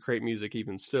 I like to create music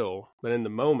even still. But in the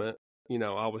moment,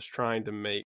 I was trying to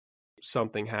make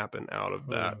something happen out of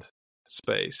that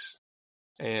space.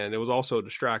 And it was also a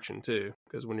distraction too,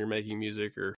 because when you're making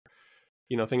music or,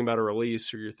 thinking about a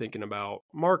release, or you're thinking about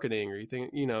marketing, or you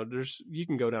think, you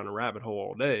can go down a rabbit hole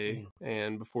all day.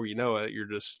 And before you know it, you're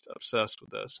just obsessed with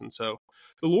this. And so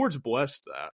the Lord's blessed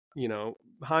that,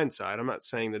 hindsight. I'm not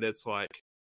saying that it's like,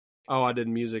 oh, I did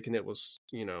music and it was,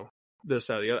 this,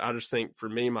 that, the other. I just think for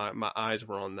me, my eyes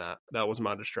were on that. That was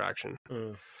my distraction.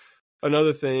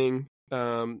 Another thing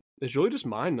is really just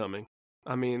mind numbing.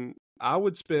 I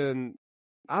would spend,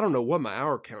 I don't know what my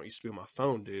hour count used to be on my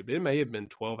phone, dude, but it may have been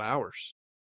 12 hours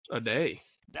a day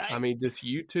I mean, just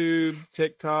YouTube,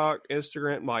 TikTok,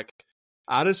 Instagram. Like,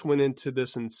 I just went into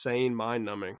this insane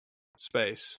mind-numbing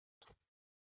space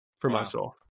for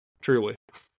myself, truly.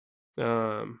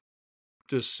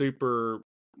 Just super,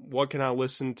 what can I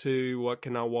listen to? What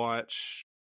can I watch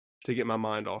to get my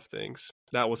mind off things?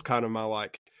 That was kind of my,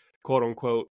 like, quote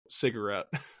unquote cigarette,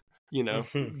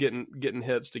 getting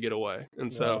hits to get away.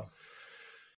 And so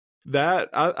that,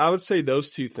 I would say those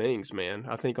two things, man.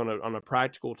 I think on a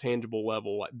practical, tangible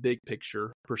level, like big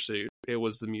picture pursuit, it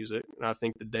was the music. And I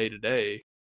think the day to day,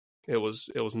 it was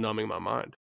numbing my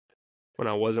mind. When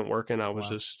I wasn't working, I was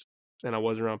just, and I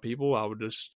wasn't around people, I would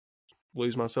just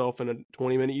lose myself in a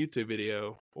 20-minute YouTube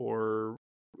video or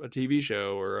a TV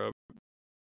show or a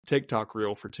TikTok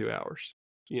reel for 2 hours.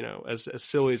 As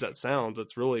silly as that sounds,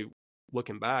 it's really,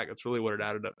 looking back, that's really what it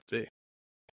added up to be.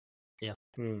 Yeah.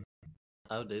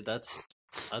 Oh, dude, that's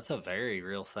a very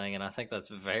real thing, and I think that's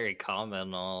very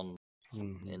common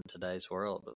in today's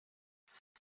world.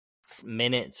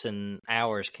 Minutes and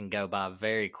hours can go by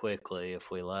very quickly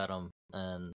if we let them,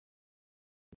 and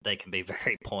they can be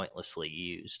very pointlessly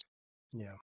used.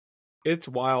 Yeah. It's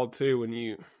wild too when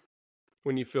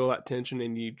you feel that tension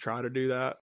and you try to do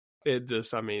that. It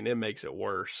just, it makes it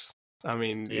worse.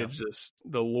 It's just,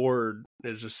 the Lord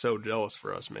is just so jealous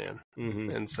for us, man. Mm-hmm.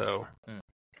 And so.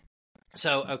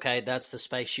 So, okay, that's the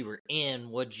space you were in.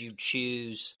 Would you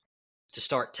choose to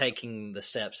start taking the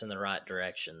steps in the right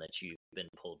direction that you've been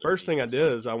pulled? First thing I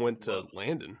did is I went to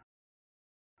Landon.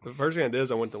 The first thing I did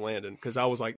is I went to Landon because I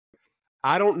was like,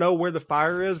 I don't know where the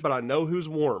fire is, but I know who's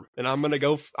warm, and I'm gonna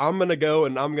go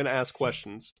and I'm gonna ask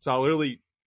questions. So I literally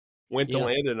went to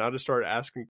Landon and I just started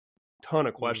asking a ton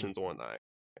of questions one night,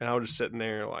 and I was just sitting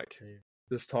there like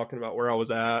just talking about where I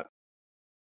was at,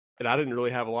 and I didn't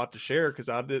really have a lot to share because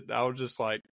I was just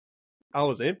like, I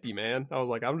was empty, man. I was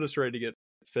like, I'm just ready to get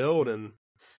filled, and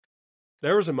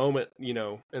there was a moment,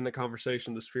 in the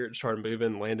conversation, the Spirit started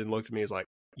moving. Landon looked at me, he's like,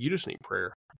 "You just need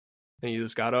prayer," and he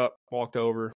just got up, walked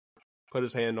over, put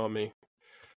his hand on me,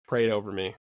 prayed over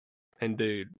me. And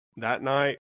dude, that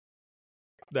night,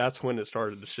 that's when it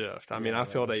started to shift. I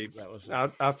felt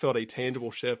I felt a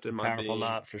tangible shift in my being. Powerful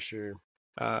night for sure.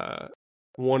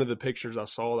 One of the pictures I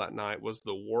saw that night was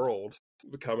the world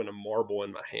becoming a marble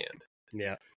in my hand.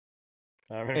 Yeah.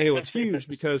 And it was huge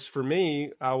because for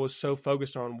me, I was so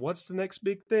focused on what's the next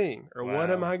big thing, or what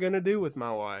am I going to do with my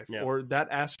life, or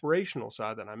that aspirational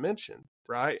side that I mentioned,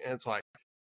 right? And it's like,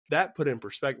 that put in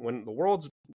perspective when the world's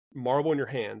marble in your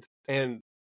hand. And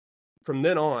from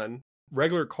then on,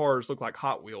 regular cars look like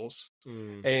Hot Wheels.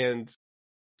 And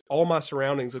all my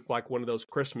surroundings look like one of those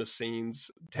Christmas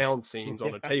scenes, town scenes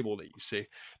on a table that you see.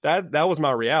 That was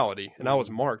my reality. And I was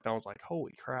marked. I was like,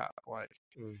 holy crap. Like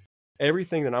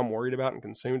everything that I'm worried about and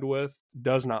consumed with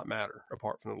does not matter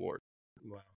apart from the Lord.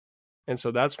 Wow. And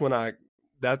so that's when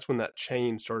that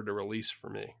chain started to release for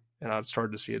me. And I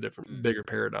started to see a different, bigger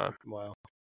paradigm. Wow.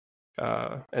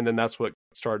 And then that's what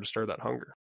started to stir that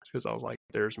hunger, because I was like,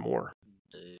 there's more.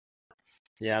 Dude.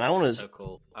 Yeah, and I want to. So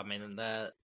cool.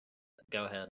 Go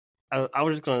ahead. I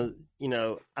was just going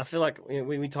to, I feel like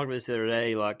we talked about this the other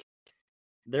day, like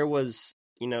there was,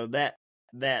 that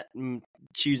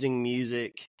choosing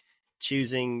music,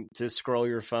 choosing to scroll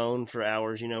your phone for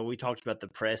hours. We talked about the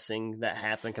pressing that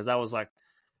happened because I was like,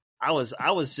 I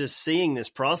was just seeing this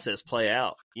process play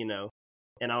out,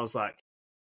 and I was like,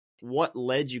 what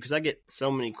led you? Because I get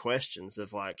so many questions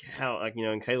of like how, like,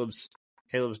 and Caleb's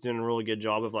doing a really good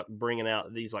job of like bringing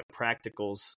out these like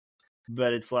practicals,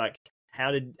 but it's like,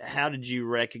 how did you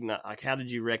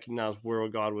recognize where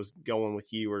God was going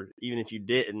with you, or even if you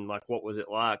didn't, like, what was it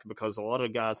like? Because a lot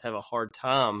of guys have a hard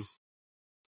time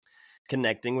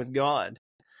connecting with God,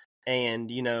 and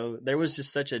there was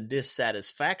just such a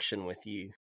dissatisfaction with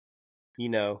you.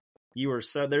 You were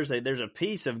so there's a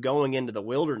piece of going into the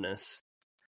wilderness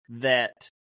that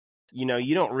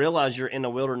you don't realize you're in a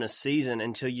wilderness season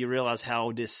until you realize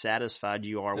how dissatisfied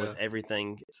you are with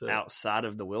everything outside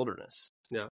of the wilderness.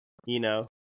 Yeah.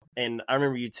 And I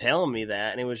remember you telling me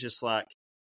that, and it was just like,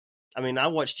 I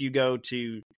watched you go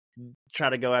to try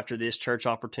to go after this church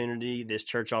opportunity,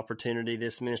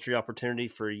 this ministry opportunity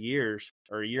for years,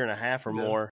 or a year and a half or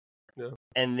more. Yeah.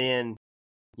 And then,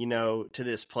 to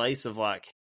this place of like,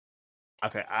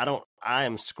 okay, I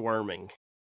am squirming.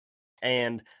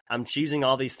 And I'm choosing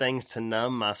all these things to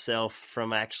numb myself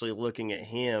from actually looking at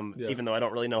him, even though I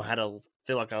don't really know how to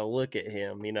feel like I look at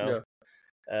him,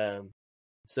 Yeah.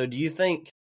 So do you think,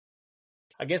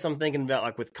 I guess I'm thinking about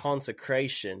like with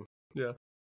consecration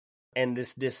and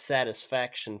this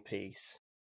dissatisfaction piece,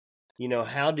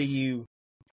 how do you,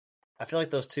 I feel like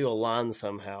those two align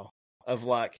somehow, of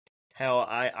like how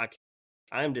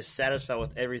I am dissatisfied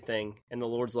with everything. And the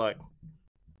Lord's like,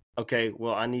 okay,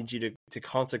 well, I need you to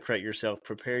consecrate yourself,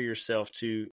 prepare yourself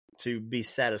to be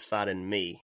satisfied in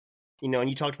me. You know, and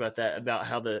you talked about that, about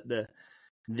how the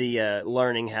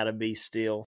learning how to be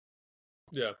still.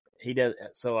 Yeah. He does.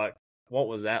 So, like, what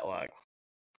was that like?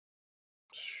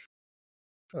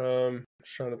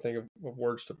 Just trying to think of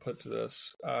words to put to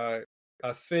this. I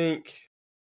think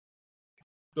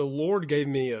the Lord gave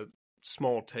me a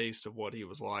small taste of what he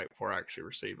was like before I actually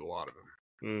received a lot of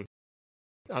him.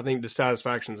 I think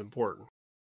dissatisfaction is important.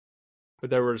 But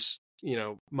there was,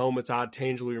 moments I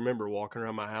tangibly remember walking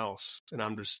around my house and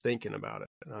I'm just thinking about it.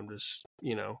 And I'm just,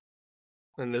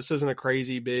 and this isn't a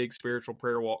crazy big spiritual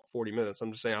prayer walk 40 minutes.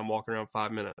 I'm just saying I'm walking around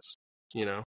 5 minutes,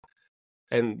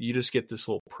 and you just get this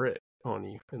little prick on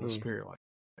you in the spirit. Like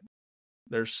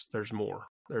there's more,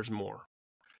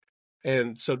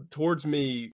 And so towards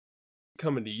me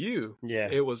coming to you,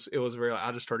 it was very,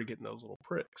 I just started getting those little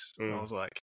pricks. And I was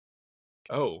like,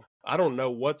 oh, I don't know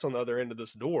what's on the other end of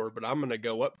this door, but I'm going to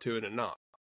go up to it and knock,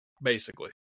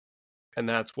 basically. And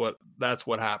that's what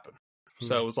happened.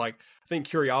 So it was like, I think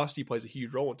curiosity plays a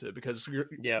huge role into it, because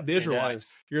the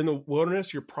Israelites, you're in the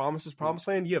wilderness, your promised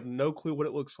land, you have no clue what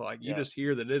it looks like. You just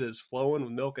hear that it is flowing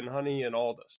with milk and honey and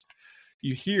all this.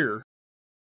 You hear,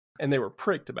 and they were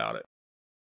pricked about it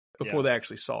before they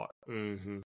actually saw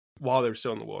it, while they were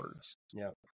still in the wilderness. Yeah.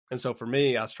 And so for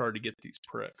me, I started to get these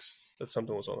pricks that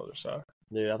something was on the other side.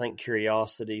 Dude, I think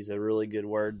curiosity is a really good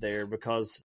word there,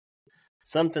 because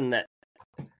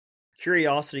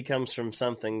curiosity comes from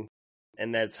something,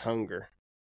 and that's hunger,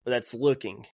 that's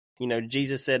looking.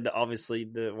 Jesus said, obviously,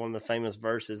 one of the famous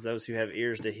verses, those who have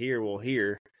ears to hear will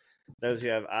hear, those who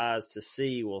have eyes to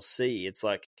see will see. It's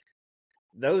like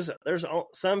there's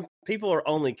some people are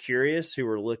only curious who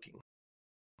are looking.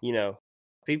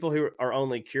 People who are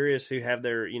only curious who have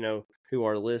their, who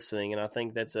are listening. And I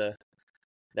think that's a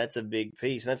big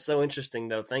piece. And that's so interesting,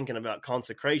 though, thinking about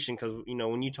consecration, because,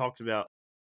 when you talked about,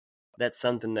 that's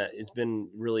something that has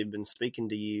really been speaking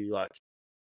to you, like,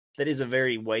 that is a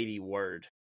very weighty word.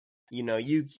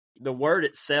 The word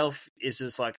itself is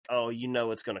just like, oh,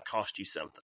 it's going to cost you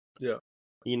something. Yeah.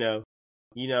 When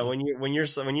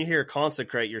you hear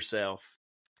consecrate yourself,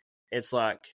 it's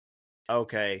like,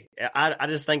 okay, I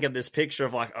just think of this picture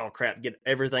of like, oh crap, get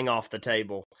everything off the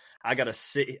table. I'm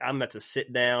about to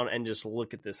sit down and just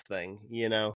look at this thing,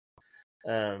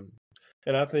 And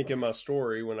I think in my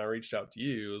story, when I reached out to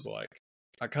you, it was like,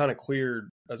 I kind of cleared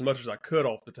as much as I could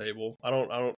off the table.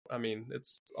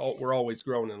 We're always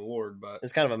growing in the Lord, but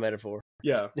it's kind of a metaphor.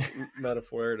 Yeah.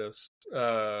 Metaphor it is.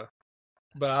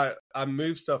 But I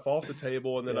moved stuff off the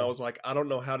table, and then I was like, I don't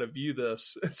know how to view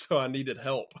this. And so I needed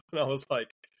help. And I was like,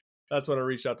 that's when I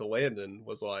reached out to Landon,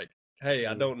 was like, hey,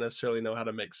 I don't necessarily know how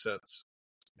to make sense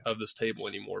of this table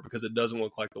anymore, because it doesn't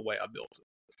look like the way I built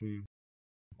it.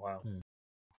 Wow.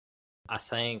 I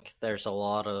think there's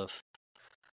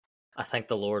I think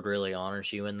the Lord really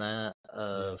honors you in that,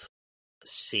 of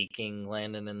seeking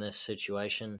Landon in this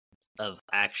situation, of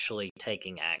actually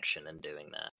taking action and doing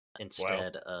that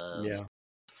instead of. Yeah.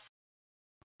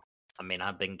 I mean,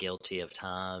 I've been guilty of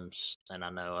times, and I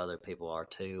know other people are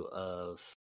too, of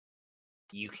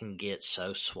you can get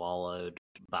so swallowed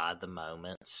by the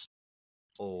moments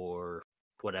or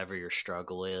whatever your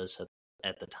struggle is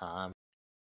at the time,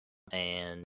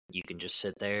 and you can just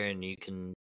sit there and you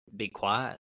can be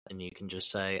quiet, and you can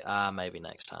just say, maybe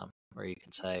next time, or you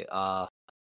can say, I'll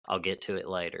get to it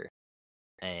later,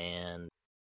 and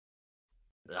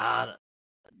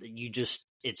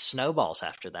it snowballs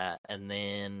after that, and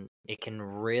then it can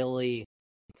really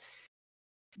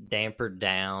damper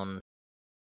down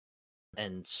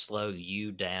and slow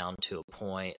you down to a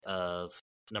point of,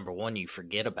 number one, you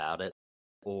forget about it,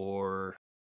 or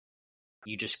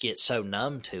you just get so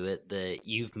numb to it that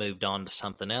you've moved on to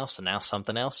something else, and now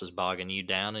something else is bogging you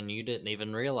down, and you didn't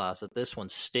even realize that this one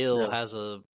still has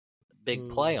a big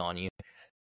play on you.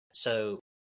 So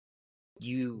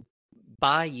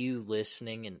by you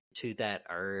listening and to that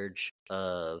urge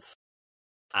of,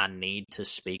 I need to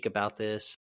speak about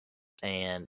this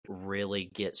and really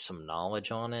get some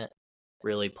knowledge on it,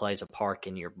 really plays a part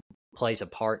in your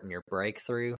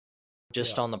breakthrough,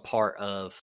 just on the part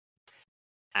of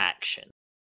action.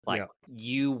 Like,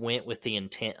 you went with the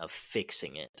intent of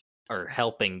fixing it, or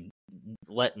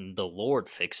letting the Lord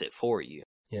fix it for you.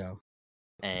 Yeah.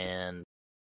 And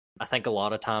I think a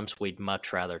lot of times we'd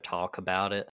much rather talk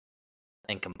about it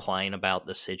and complain about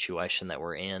the situation that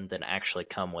we're in than actually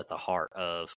come with a heart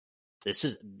of,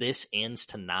 this ends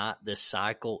tonight, this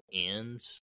cycle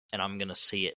ends, and I'm going to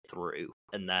see it through.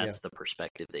 And that's the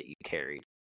perspective that you carried.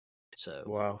 So,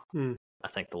 wow. I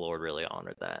think the Lord really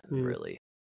honored that and really.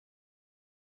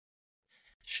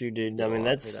 Shoot, dude. I mean,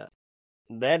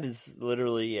 that is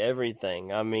literally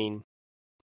everything. I mean,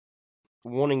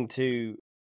 wanting to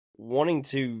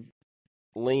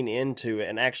lean into it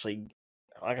and actually,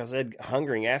 like I said,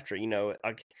 hungering after it.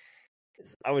 Like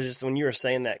I was just, when you were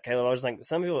saying that, Caleb, I was like,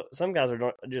 some guys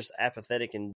are just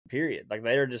apathetic and period. Like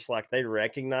they're just like, they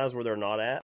recognize where they're not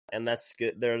at, and that's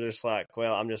good. They're just like,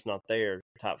 well, I'm just not there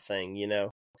type thing,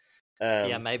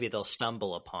 Yeah, maybe they'll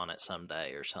stumble upon it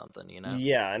someday or something,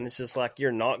 Yeah, and it's just like,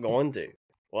 you're not going to.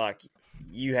 Like,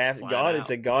 you have, Flat God out. is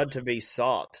a God to be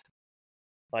sought.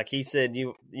 Like he said,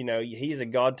 he's a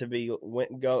God to be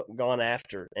gone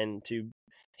after, and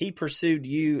he pursued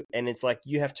you, and it's like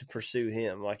you have to pursue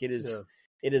him. Like it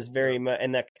is very much,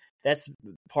 and that's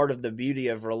part of the beauty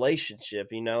of relationship,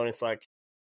 and it's like,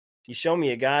 you show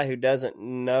me a guy who doesn't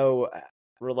know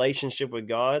relationship with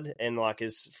God and like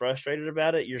is frustrated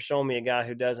about it. You're showing me a guy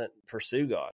who doesn't pursue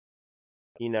God.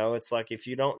 It's like, if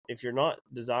you're not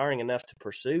desiring enough to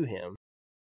pursue him,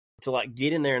 to like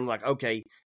get in there and like, okay,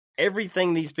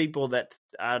 everything these people that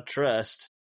I trust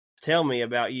tell me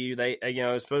about you, they,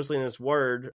 especially in this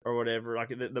word or whatever, like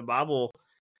the Bible,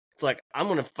 it's like, I'm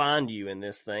going to find you in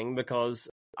this thing because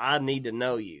I need to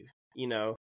know you,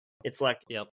 it's like,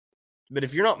 yep. But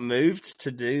if you're not moved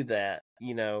to do that,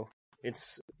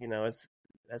 that's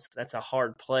a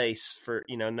hard place for,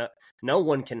 no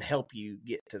one can help you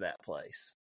get to that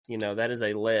place. That is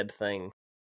a led thing.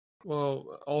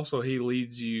 Well, also he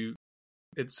leads you.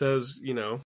 It says,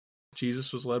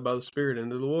 Jesus was led by the Spirit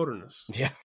into the wilderness.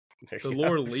 Yeah. The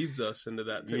Lord leads us into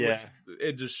that too. Yeah.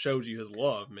 It just shows you his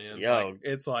love, man. Yo. Like,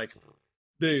 it's like,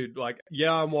 dude, like,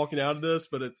 yeah, I'm walking out of this,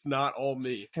 but it's not all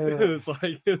me. It's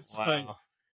like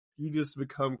you just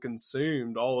become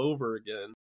consumed all over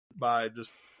again by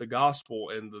just the gospel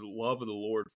and the love of the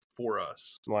Lord for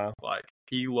us. Wow. Like,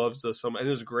 he loves us so much, and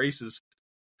his grace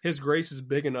is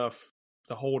big enough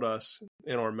to hold us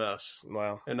in our mess.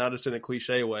 Wow. And not just in a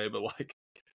cliche way, but like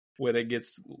when it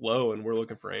gets low and we're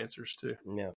looking for answers too.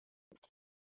 Yeah.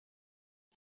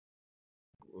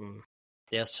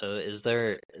 Yeah, so is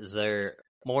there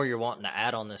more you're wanting to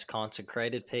add on this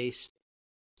consecrated piece?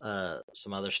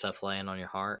 Some other stuff laying on your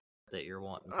heart that you're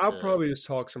wanting I'll probably just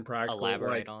talk some practical.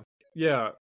 Elaborate on.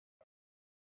 Yeah.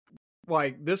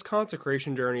 Like, this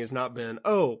consecration journey has not been,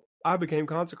 oh, I became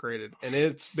consecrated, and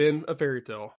it's been a fairy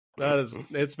tale.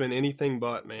 It's been anything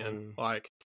but, man. Like,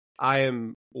 I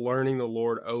am learning the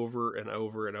Lord over and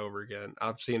over and over again.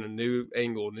 I've seen a new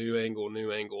angle.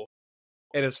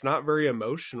 And it's not very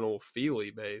emotional,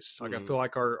 feely based. Like, I feel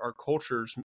like our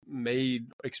culture's made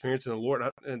experiencing the Lord,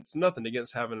 and it's nothing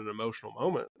against having an emotional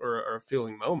moment or a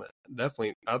feeling moment.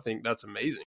 Definitely, I think that's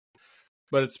amazing.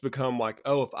 But it's become like,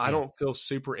 oh, if I don't feel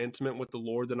super intimate with the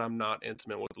Lord, then I'm not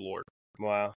intimate with the Lord.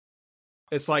 Wow.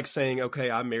 It's like saying, okay,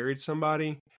 I married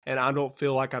somebody, and I don't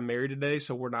feel like I'm married today,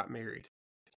 so we're not married.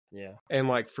 Yeah. And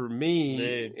like, for me,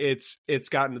 Dude. it's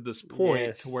gotten to this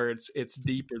point to where it's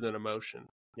deeper than emotion.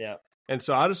 Yeah. And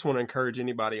so I just want to encourage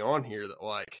anybody on here that,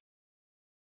 like,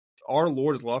 our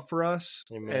Lord's love for us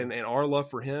and our love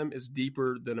for him is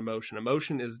deeper than emotion.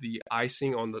 Emotion is the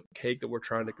icing on the cake that we're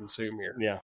trying to consume here.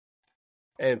 Yeah.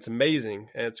 And it's amazing,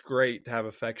 and it's great to have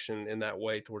affection in that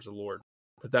way towards the Lord.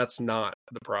 But that's not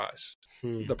the prize.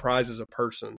 The prize is a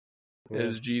person. It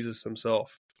is Jesus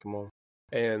himself. Come on.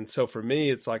 And so for me,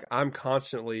 it's like I'm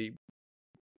constantly,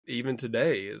 even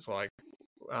today, is like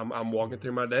I'm walking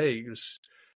through my day, just,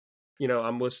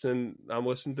 I'm listening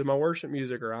to my worship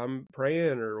music, or I'm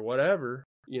praying or whatever.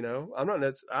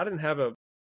 I didn't have a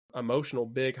emotional,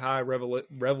 big, high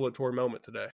revelatory moment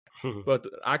today. But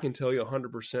I can tell you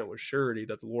 100% with surety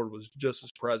that the Lord was just as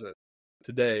present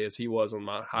today as he was on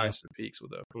my highest of peaks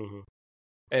with him.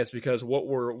 And it's because what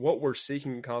we're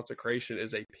seeking in consecration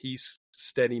is a peace,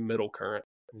 steady middle current,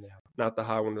 not the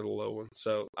high one or the low one.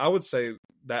 So I would say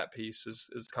that piece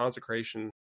is consecration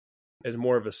is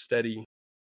more of a steady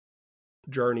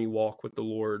journey walk with the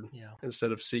Lord,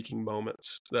 instead of seeking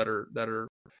moments that are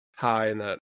high and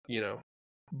that,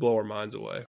 blow our minds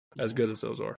away, as good as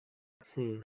those are.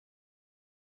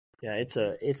 Yeah,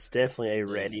 it's definitely a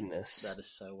readiness. That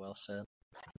is so well said.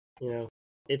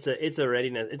 It's a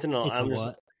readiness.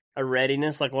 A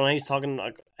readiness. Like when he's talking,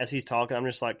 like as he's talking, I'm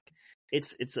just like, we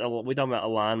talk about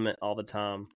alignment all the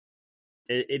time.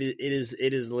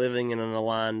 It is living in an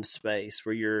aligned space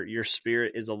where your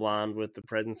spirit is aligned with the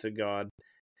presence of God,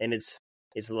 and it's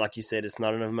like you said, it's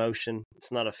not an emotion,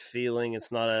 it's not a feeling,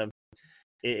 it's not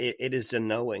it is a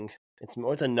knowing.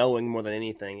 It's a knowing more than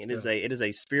anything. It is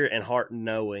a spirit and heart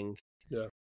knowing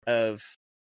of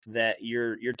that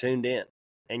you're tuned in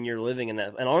and you're living in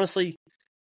that. And honestly,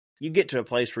 get to a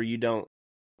place where you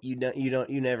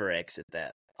never exit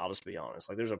that. I'll just be honest.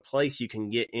 Like, there's a place you can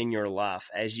get in your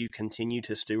life as you continue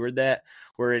to steward that,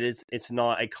 where it's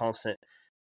not a constant,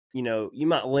 you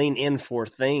might lean in for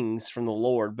things from the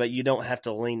Lord, but you don't have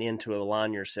to lean in to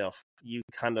align yourself. You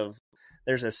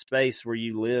there's a space where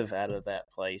you live out of that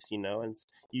place, and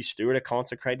you steward a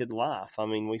consecrated life. I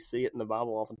mean, we see it in the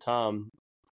Bible all the time.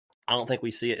 I don't think we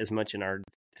see it as much in our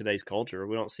today's culture.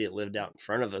 We don't see it lived out in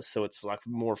front of us, so it's like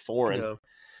more foreign.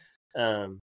 Yeah.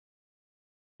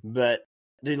 But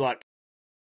dude, like,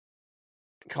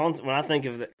 when I think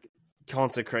of the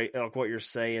consecrate, like what you're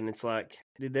saying, it's like,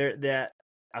 dude, that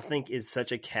I think is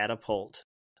such a catapult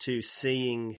to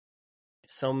seeing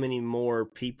so many more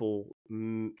people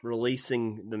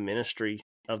releasing the ministry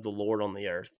of the Lord on the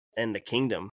earth and the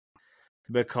kingdom,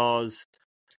 because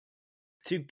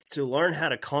to learn how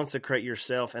to consecrate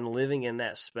yourself and living in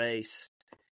that space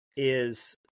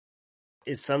is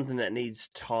something that needs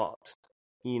taught.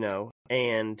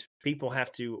 And people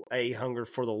have to hunger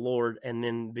for the Lord and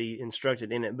then be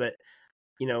instructed in it. But,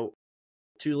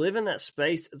 to live in that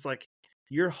space, it's like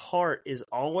your heart is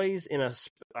always in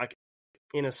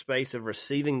a space of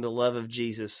receiving the love of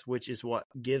Jesus, which is what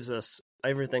gives us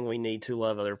everything we need to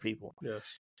love other people. Yes.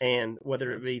 And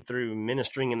whether it be through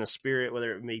ministering in the Spirit,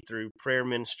 whether it be through prayer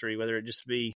ministry, whether it just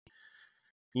be,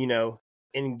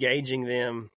 engaging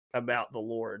them about the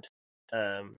Lord.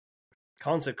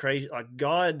 Consecration, like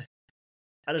God,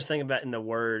 I just think about in the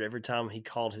Word every time He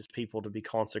called His people to be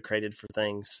consecrated for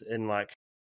things, and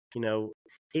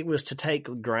it was to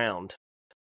take ground.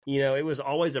 It was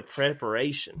always a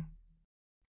preparation.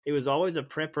 It was always a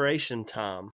preparation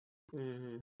time,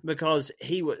 because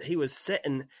he was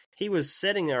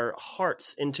setting our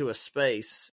hearts into a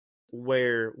space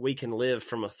where we can live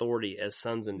from authority as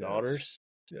sons and daughters.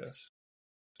 Yes,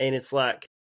 and it's like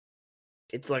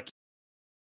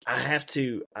I have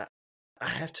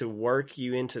to work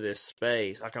you into this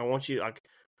space. Like, I want you to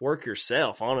work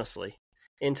yourself, honestly,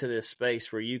 into this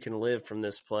space where you can live from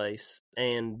this place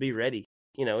and be ready.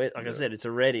 I said, it's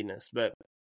a readiness. But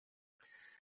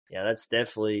yeah, that's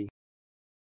definitely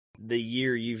the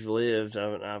year you've lived.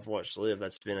 I've watched live.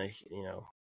 That's been it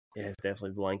has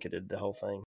definitely blanketed the whole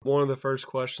thing. One of the first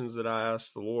questions that I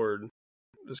asked the Lord,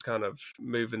 just kind of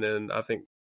moving in, I think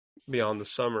beyond the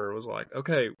summer, was like,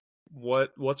 okay,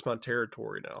 what's my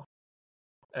territory now?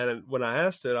 And when I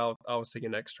asked it, I was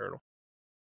thinking external.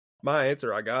 My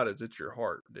answer I got is, it's your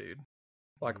heart, dude.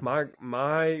 Like,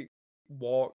 my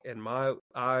walk and my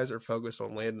eyes are focused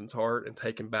on Landon's heart and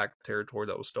taking back the territory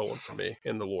that was stolen from me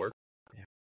in the Lord. Yeah.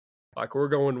 Like, we're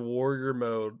going warrior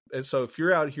mode. And so if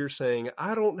you're out here saying,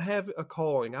 I don't have a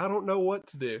calling, I don't know what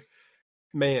to do,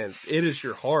 man, it is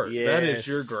your heart. Yes, that is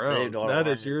your ground. That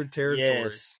is your territory.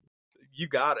 Yes. You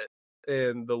got it.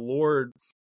 And the Lord,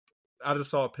 I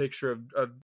just saw a picture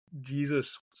of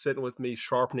Jesus sitting with me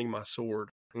sharpening my sword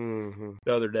the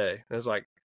other day. And it's like,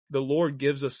 the Lord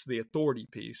gives us the authority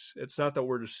piece. It's not that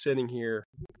we're just sitting here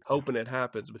hoping it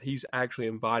happens, but He's actually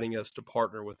inviting us to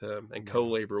partner with Him and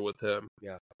co-labor with Him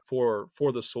for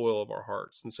the soil of our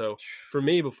hearts. And so for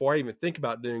me, before I even think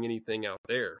about doing anything out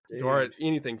there or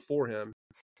anything for Him,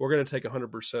 we're going to take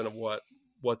 100% of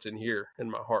what's in here in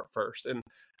my heart first. And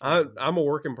I'm a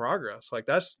work in progress. Like,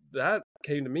 that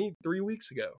came to me 3 weeks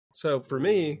ago. So for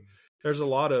me, there's a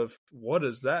lot of, what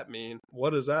does that mean?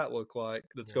 What does that look like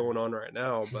that's going on right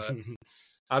now? But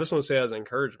I just want to say, as an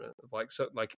encouragement, like,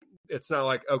 it's not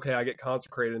like, okay, I get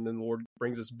consecrated and then the Lord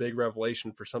brings this big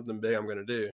revelation for something big I'm going to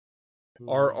do.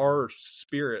 Our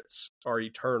spirits are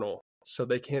eternal, so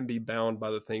they can't be bound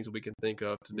by the things we can think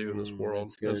of to do in this world.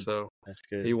 That's good. And so that's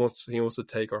good. He wants to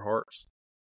take our hearts.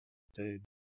 Dude.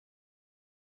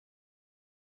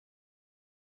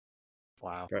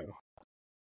 Wow. Bro.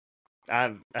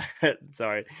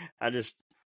 Sorry.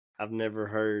 I've never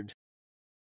heard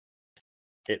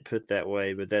it put that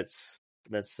way, but that's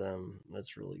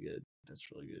really good.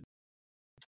 That's really good.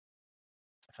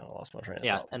 I kind of lost my train of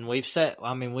thought. And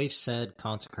we've said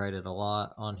consecrated a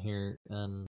lot on here,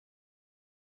 and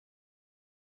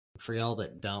for y'all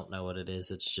that don't know what it is,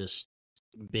 it's just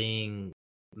being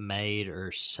made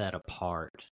or set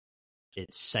apart.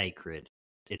 It's sacred.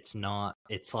 It's not,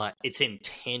 it's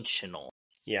intentional.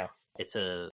 Yeah. It's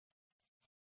a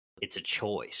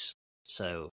choice.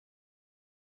 So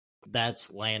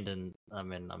that's Landon. I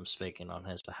mean, I'm speaking on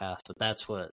his behalf, but that's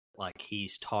what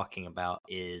he's talking about,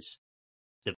 is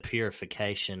the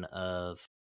purification of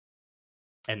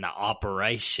and the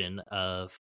operation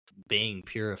of being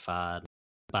purified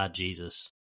by Jesus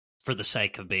for the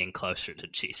sake of being closer to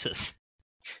Jesus.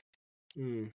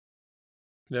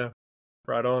 Yeah.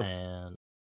 Right on. And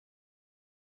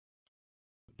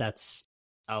that's,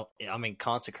 I mean,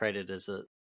 consecrated is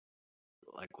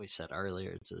like we said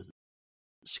earlier, it's a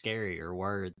scarier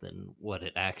word than what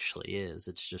it actually is.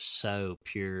 It's just so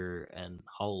pure and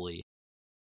holy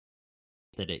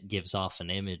that it gives off an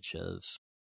image of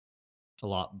a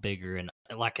lot bigger and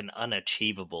like an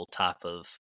unachievable type of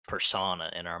persona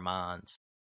in our minds.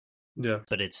 Yeah.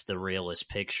 But it's the realest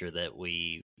picture that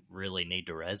we really need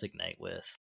to resonate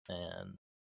with and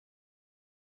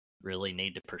really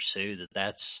need to pursue.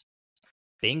 That's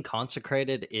being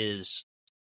consecrated is,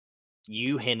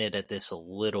 you hinted at this a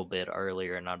little bit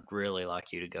earlier, and I'd really like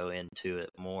you to go into it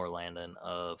more, Landon,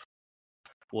 of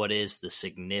what is the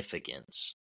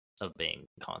significance of being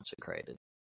consecrated?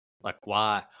 Like,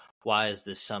 why is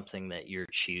this something that you're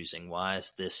choosing? Why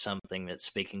is this something that's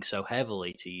speaking so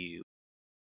heavily to you?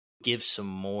 Give some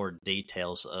more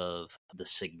details of the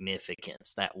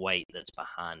significance, that weight that's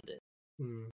behind it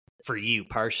for you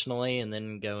personally, and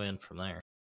then go in from there.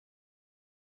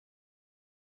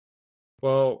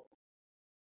 Well,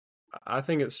 I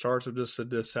think it starts with just a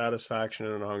dissatisfaction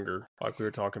and hunger, like we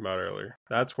were talking about earlier.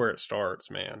 That's where it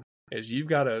starts, man. Is you've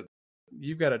got to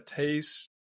taste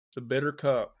the bitter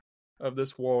cup of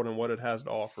this world and what it has to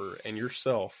offer, and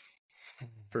yourself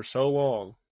for so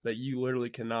long that you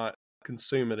literally cannot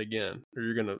consume it again, or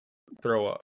you're going to throw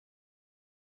up.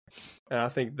 And I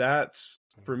think that's,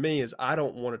 for me, is I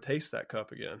don't want to taste that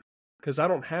cup again, because I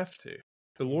don't have to.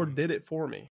 The Lord did it for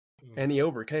me, and He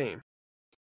overcame,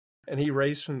 and He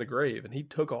raised from the grave, and He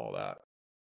took all that.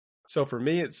 So for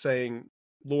me, it's saying,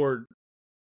 Lord,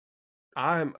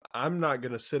 I'm not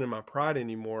going to sit in my pride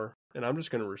anymore, and I'm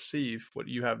just going to receive what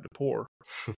you have to pour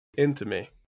into me.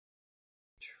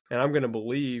 And I'm going to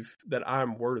believe that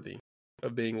I'm worthy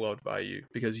of being loved by you,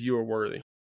 because you are worthy.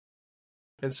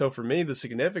 And so for me, the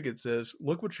significance is,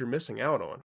 look what you're missing out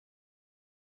on.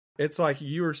 It's like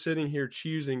you are sitting here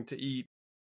choosing to eat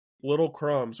little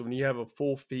crumbs when you have a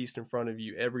full feast in front of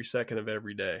you every second of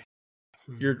every day.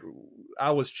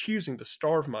 I was choosing to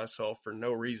starve myself for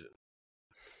no reason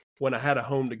when I had a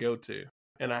home to go to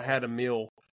and I had a meal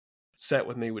set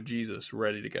with me with Jesus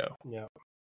ready to go. Yeah.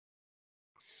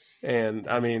 And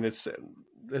I mean, it's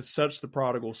such the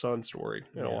prodigal son story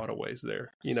in a lot of ways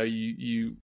there. You know,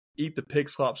 you eat the pig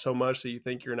slop so much that you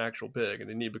think you're an actual pig, and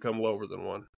then you become lower than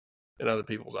one in other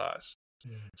people's eyes.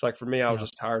 It's like, for me, I was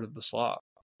just tired of the slop.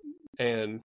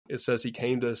 And it says he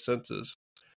came to his senses.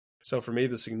 So for me,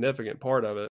 the significant part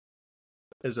of it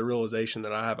is the realization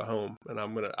that I have a home, and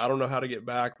I don't know how to get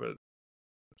back, but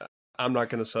I'm not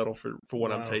going to settle for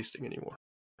what I'm tasting anymore.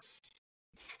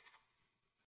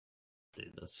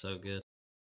 Dude, that's so good.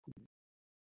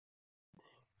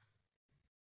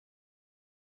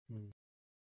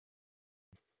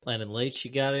 Landon Leach,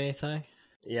 you got anything?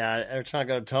 Yeah, every time I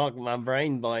go to talk, my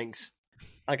brain blanks.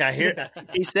 Like, I hear,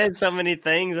 he said so many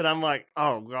things, and I'm like,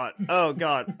 oh, God, oh,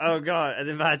 God, oh, God. And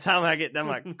then by the time I get done, I'm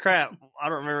like, crap, I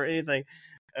don't remember anything.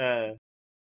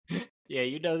 Yeah,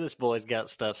 you know this boy's got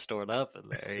stuff stored up in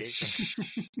there.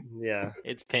 Yeah.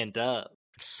 It's pent up.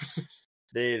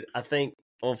 Dude, I think,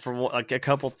 well, for like a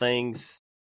couple things,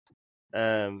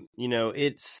 you know,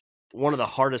 it's one of the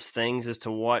hardest things is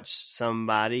to watch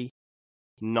somebody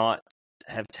not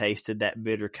have tasted that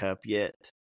bitter cup yet.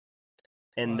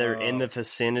 And they're in the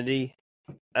vicinity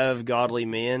of godly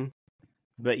men,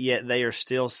 but yet they are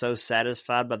still so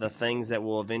satisfied by the things that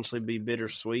will eventually be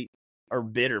bittersweet or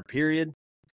bitter, period,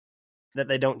 that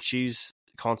they don't choose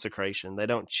consecration. They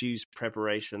don't choose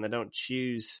preparation. They don't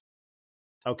choose,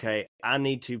 okay, I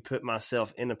need to put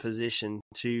myself in a position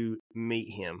to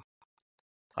meet him.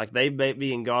 Like, they may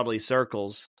be in godly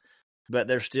circles, but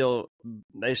they're still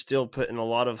putting a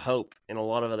lot of hope in a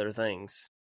lot of other things.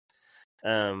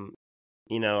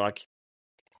 You know, like,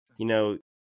 you know,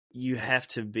 you have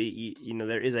to be, you know,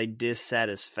 there is a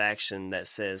dissatisfaction that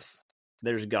says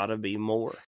there's got to be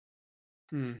more.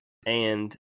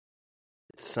 And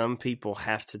some people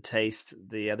have to taste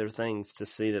the other things to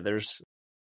see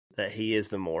that he is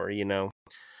the more, you know.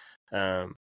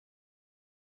 And,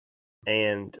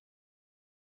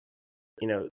 you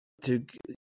know,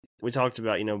 we talked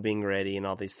about, you know, being ready and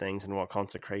all these things and what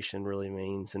consecration really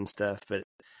means and stuff, but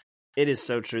it is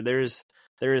so true. There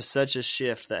is such a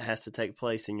shift that has to take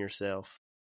place in yourself.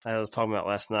 I was talking about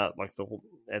last night, like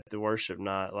at the worship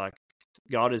night, like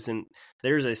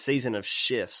there's a season of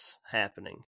shifts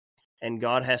happening, and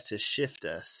God has to shift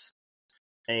us.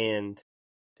 And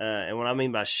what I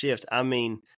mean by shift, I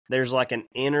mean there's like an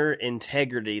inner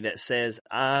integrity that says,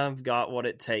 I've got what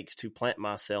it takes to plant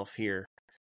myself here.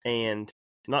 And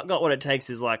not got what it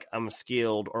takes is like I'm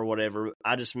skilled or whatever.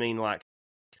 I just mean like,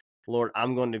 Lord,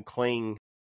 I'm going to cling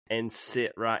and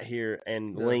sit right here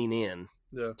and lean in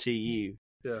to you.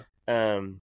 Yeah.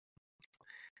 And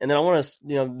then I want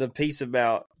to, the piece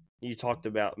about, you talked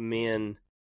about men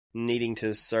needing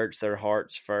to search their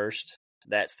hearts first.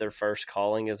 That's their first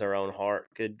calling, is their own heart.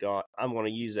 Good God. I'm going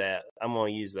to use that.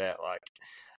 Like,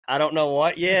 I don't know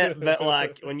what yet, but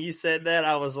like when you said that,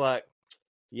 I was like,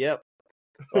 yep.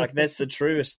 Like, that's the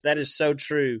truest. That is so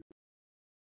true.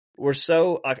 We're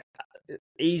so like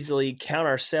easily count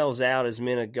ourselves out as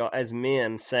men of God, as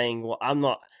men, saying, well, I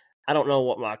don't know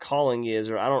what my calling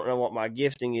is, or I don't know what my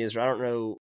gifting is, or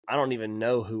I don't even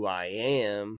know who I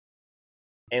am.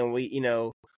 And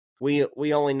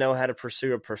we only know how to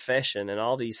pursue a profession and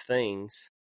all these things.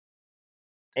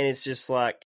 And it's just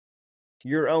like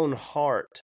your own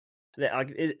heart.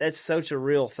 That's such a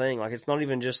real thing. Like, it's not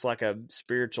even just like a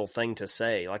spiritual thing to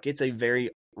say. Like, it's a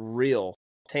very real,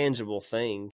 tangible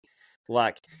thing.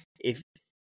 Like, if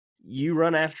you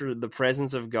run after the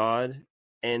presence of God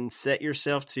and set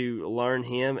yourself to learn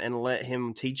Him and let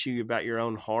Him teach you about your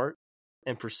own heart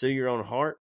and pursue your own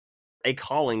heart, a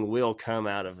calling will come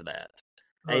out of that.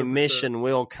 100%. A mission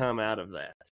will come out of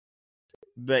that.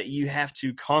 But you have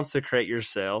to consecrate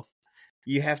yourself.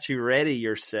 You have to ready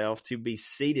yourself to be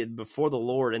seated before the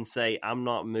Lord and say, I'm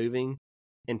not moving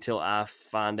until I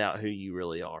find out who you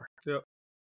really are. Yep.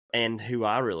 And who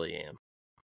I really am.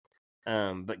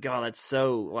 But God, that's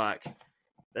so like,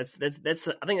 that's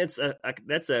I think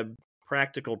that's a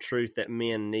practical truth that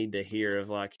men need to hear, of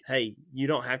like, hey, you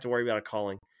don't have to worry about a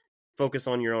calling. Focus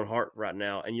on your own heart right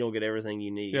now, and you'll get everything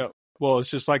you need. Yeah. Well, it's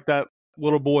just like that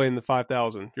little boy in the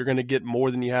 5,000. You're going to get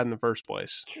more than you had in the first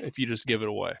place if you just give it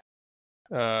away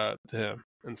to him.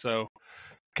 And so,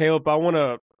 Caleb, I want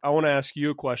to ask you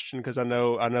a question, because I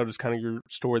know just kind of your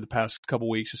story the past couple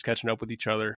weeks, just catching up with each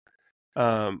other.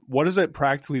 What does it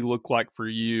practically look like for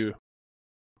you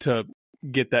to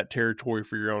get that territory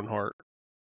for your own heart?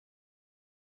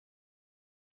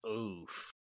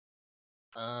 Oof.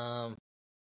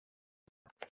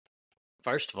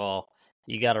 First of all,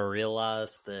 you got to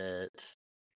realize that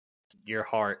your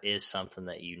heart is something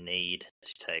that you need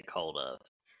to take hold of.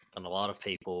 And a lot of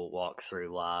people walk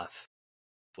through life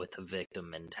with a victim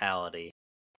mentality,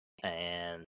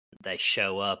 and they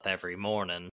show up every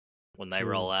morning when they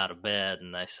roll out of bed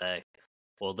and they say,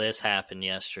 well, this happened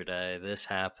yesterday, this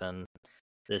happened,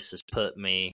 this has put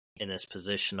me in this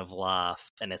position of life.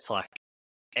 And it's like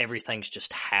everything's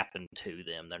just happened to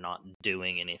them. They're not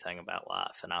doing anything about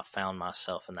life. And I found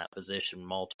myself in that position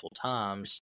multiple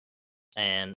times,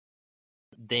 and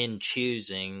then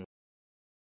choosing,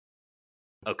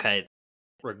 okay,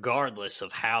 regardless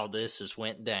of how this has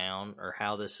went down or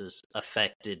how this has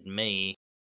affected me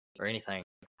or anything,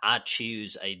 I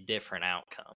choose a different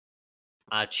outcome.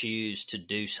 I choose to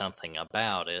do something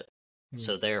about it.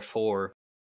 So therefore,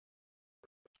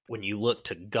 when you look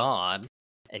to God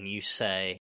and you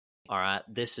say, all right,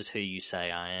 this is who you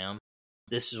say I am,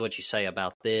 this is what you say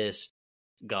about this,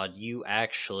 God, you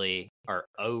actually are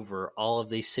over all of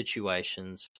these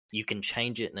situations. You can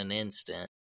change it in an instant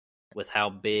with how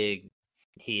big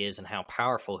He is and how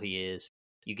powerful He is.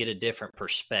 You get a different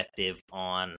perspective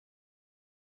on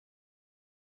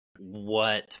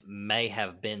what may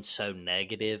have been so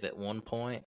negative at one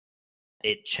point.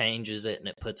 It changes it and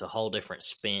it puts a whole different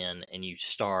spin, and you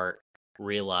start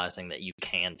realizing that you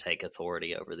can take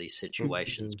authority over these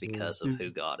situations because of who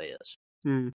God is.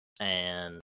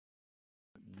 And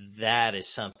that is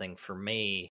something for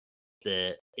me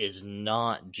that is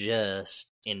not just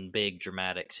in big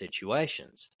dramatic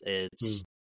situations. It's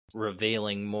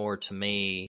revealing more to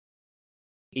me,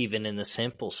 even in the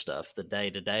simple stuff, the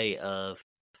day-to-day of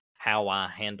how I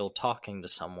handle talking to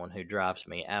someone who drives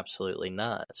me absolutely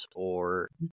nuts, or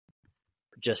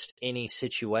just any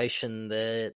situation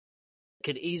that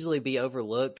could easily be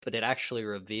overlooked, but it actually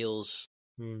reveals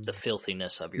the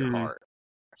filthiness of your heart.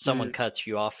 Someone cuts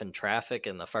you off in traffic,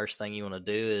 and the first thing you want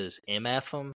to do is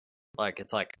MF them. Like,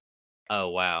 it's like, oh,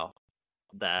 wow,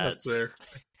 that's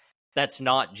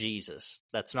not Jesus.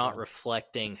 That's not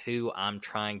reflecting who I'm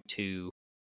trying to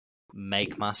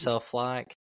make myself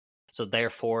like. So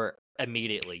therefore,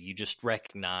 immediately you just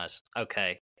recognize,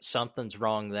 okay, something's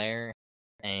wrong there,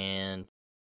 and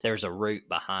there's a root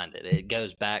behind it. It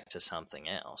goes back to something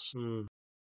else.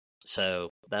 So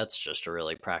that's just a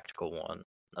really practical one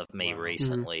of me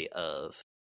recently, of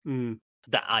the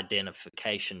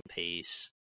identification piece.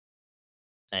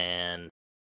 And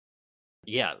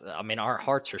yeah, I mean, our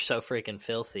hearts are so freaking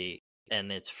filthy,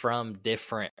 and it's from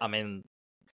different, I mean,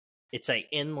 it's a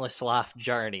endless life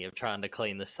journey of trying to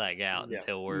clean this thing out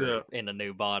until we're in a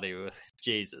new body with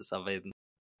Jesus. I mean,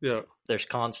 there's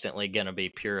constantly going to be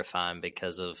purifying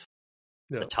because of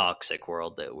the toxic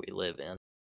world that we live in.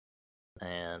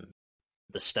 And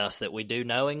the stuff that we do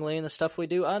knowingly and the stuff we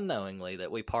do unknowingly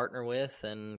that we partner with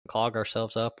and clog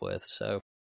ourselves up with. So,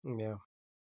 Yeah.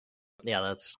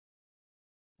 That's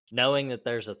knowing that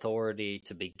there's authority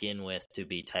to begin with to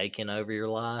be taken over your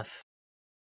life,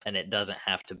 and it doesn't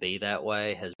have to be that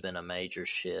way, has been a major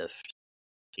shift,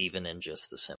 even in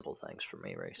just the simple things for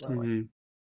me recently. Mm-hmm.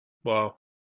 Wow.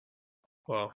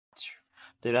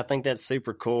 Dude, I think that's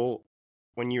super cool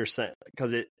when you're saying,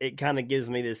 because it kind of gives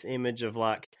me this image of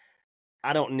like,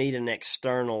 I don't need an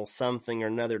external something or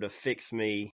another to fix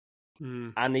me.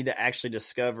 Mm. I need to actually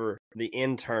discover the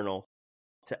internal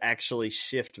to actually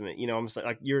shift me. You know, I'm saying,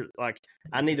 like, you're like,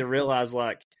 I need to realize,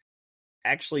 like,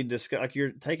 actually like,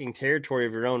 you're taking territory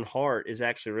of your own heart is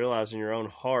actually realizing your own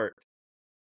heart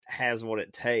has what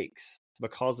it takes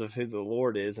because of who the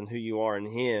Lord is and who you are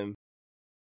in Him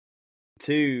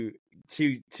to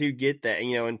get that,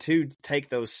 you know, and to take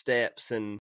those steps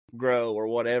and grow or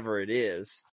whatever it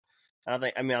is. I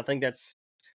think that's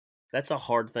a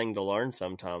hard thing to learn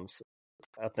sometimes.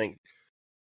 I think.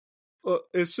 Well,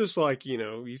 it's just like, you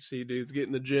know, you see dudes get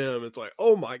in the gym. It's like,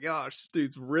 oh my gosh, this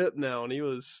dude's ripped now, and he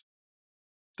was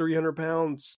 300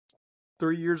 pounds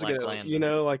 3 years Like ago. Landon. You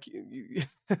know, like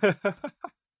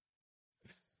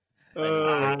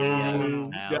There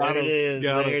it is.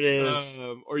 There it is.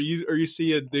 Or you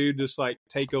see a dude just like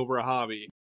take over a hobby,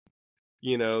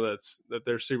 you know, that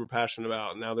they're super passionate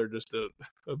about, and now they're just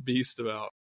a beast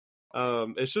about.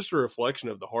 It's just a reflection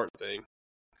of the heart thing.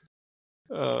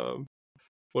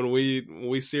 When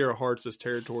we see our hearts as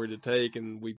territory to take,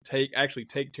 and we actually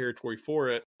take territory for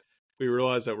it, we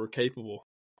realize that we're capable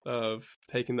of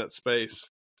taking that space,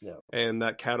 and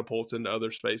that catapults into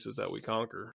other spaces that we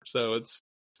conquer. So it's,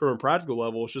 from a practical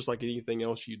level, it's just like anything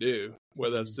else you do,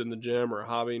 whether that's in the gym or a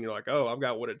hobby, and you're like, oh, I've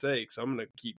got what it takes. I'm going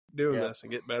to keep doing this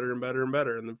and get better and better and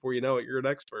better. And then before you know it, you're an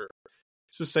expert.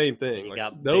 It's the same thing. You like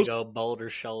got those, big old boulder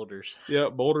shoulders. Yeah,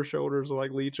 boulder shoulders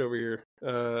like Leech over here.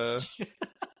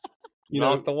 You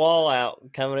Knock the wall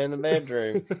out coming in the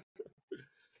bedroom.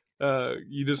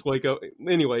 You just wake up.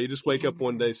 Anyway, you just wake up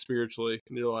one day spiritually,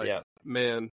 and you're like,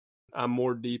 man, I'm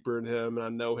more deeper in Him, and I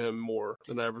know Him more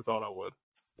than I ever thought I would.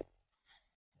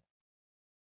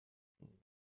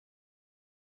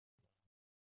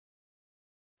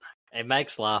 It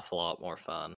makes life a lot more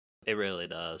fun. It really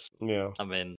does. Yeah. I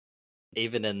mean,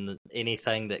 even in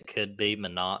anything that could be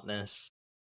monotonous,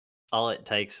 all it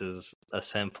takes is a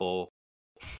simple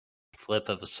flip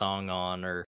of a song on,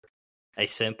 or a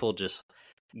simple just,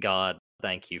 God,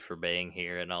 thank you for being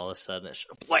here, and all of a sudden it's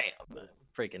wham,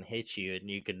 freaking hits you, and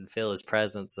you can feel His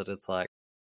presence, and it's like,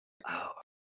 oh,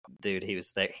 dude, He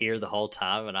was here the whole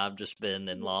time, and I've just been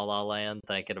in La La Land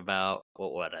thinking about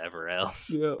whatever else.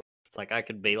 Yeah. It's like I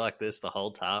could be like this the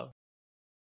whole time.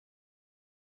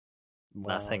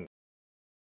 Wow. I think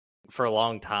for a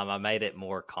long time I made it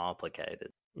more complicated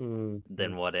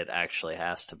than what it actually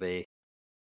has to be.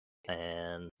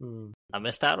 And I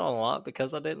missed out on a lot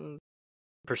because I didn't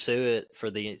pursue it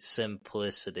for the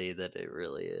simplicity that it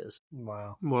really is.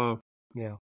 Wow.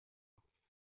 Yeah.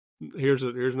 Here's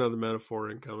another metaphor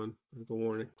incoming, with a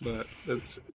warning. But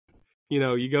it's, you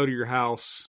know, you go to your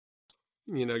house,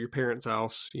 you know, your parents'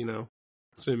 house, you know,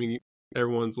 assuming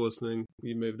everyone's listening,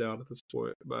 you moved out at this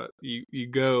point, but you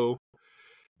go,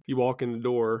 you walk in the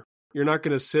door, you're not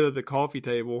going to sit at the coffee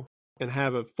table and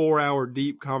have a 4-hour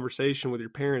deep conversation with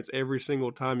your parents every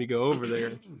single time you go over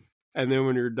there. And then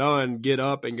when you're done, get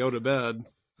up and go to bed.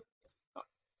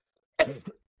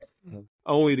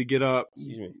 Only to get up.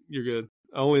 You're good.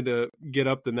 Only to get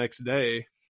up the next day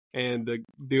and to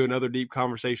do another deep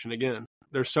conversation again.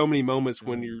 There's so many moments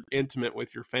when you're intimate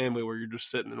with your family where you're just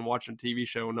sitting and watching a TV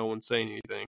show and no one's saying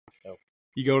anything.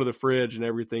 You go to the fridge and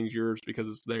everything's yours because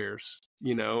it's theirs,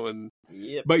 you know, and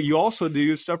but you also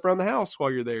do stuff around the house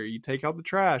while you're there. You take out the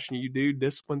trash and you do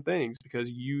disciplined things because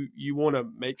you want to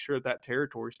make sure that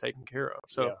territory is taken care of.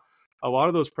 So a lot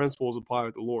of those principles apply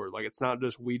with the Lord. Like, it's not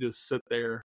just we just sit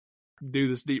there, do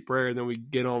this deep prayer, and then we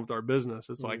get on with our business.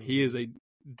 It's like He is a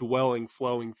dwelling,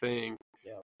 flowing thing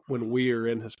when we are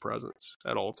in His presence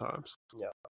at all times.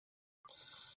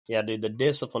 Yeah, dude, the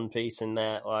discipline piece in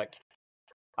that, like,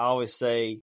 I always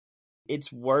say,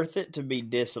 it's worth it to be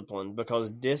disciplined because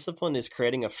discipline is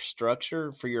creating a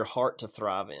structure for your heart to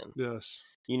thrive in. Yes.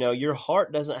 You know, your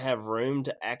heart doesn't have room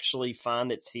to actually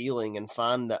find its healing and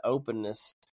find the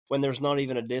openness when there's not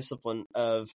even a discipline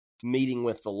of meeting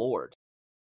with the Lord.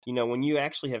 You know, when you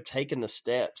actually have taken the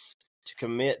steps to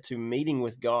commit to meeting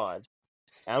with God.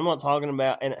 And I'm not talking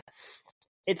about, and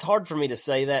it's hard for me to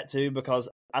say that too, because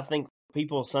I think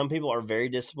some people are very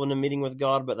disciplined in meeting with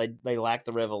God, but they lack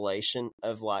the revelation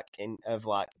of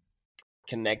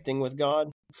connecting with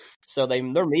God. So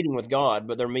they're meeting with God,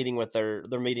 but they're meeting with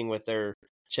their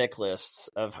checklists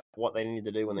of what they need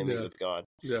to do when they meet with God,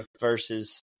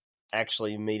 versus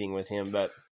actually meeting with Him.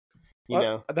 But you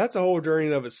know, that's a whole journey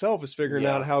in of itself, is figuring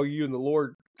out how you and the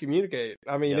Lord communicate.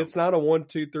 I mean, it's not a 1,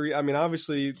 2, 3. I mean,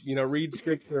 obviously, you know, read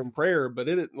scripture and prayer, but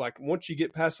like once you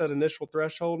get past that initial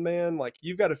threshold, man, like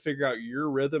you've got to figure out your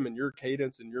rhythm and your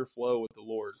cadence and your flow with the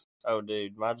Lord. Oh,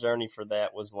 dude, my journey for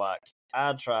that was like,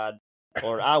 I tried,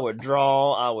 or I would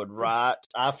draw, I would write.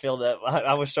 I feel that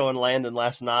I was showing Landon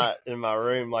last night in my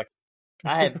room, like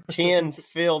I had 10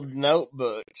 filled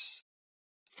notebooks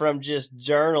from just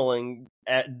journaling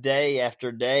at day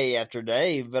after day after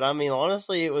day. But I mean,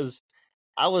 honestly,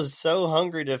 I was so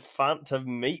hungry to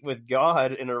meet with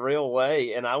God in a real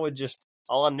way. And I would just,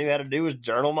 all I knew how to do was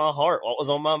journal my heart. What was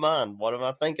on my mind? What am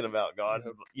I thinking about, God?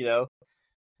 You know,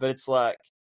 but it's like,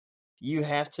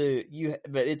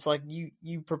 but it's like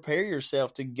you prepare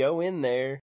yourself to go in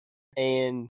there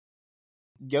and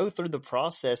go through the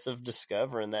process of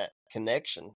discovering that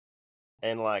connection.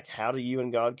 And like, how do you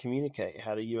and God communicate?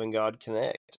 How do you and God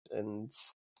connect?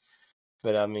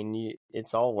 But I mean,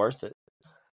 it's all worth it.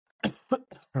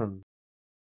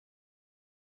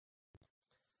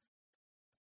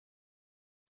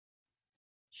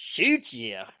 Shoot,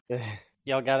 yeah.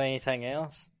 Y'all got anything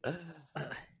else?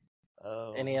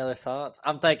 Any other thoughts?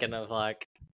 I'm thinking of like,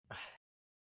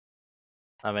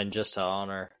 I mean, just to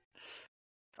honor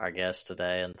our guest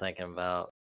today and thinking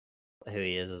about who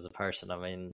he is as a person. I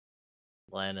mean,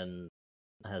 Landon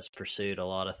has pursued a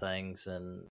lot of things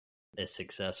and is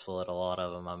successful at a lot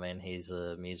of them. I mean, he's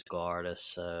a musical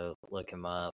artist, so look him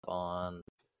up on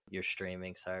your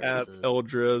streaming services. At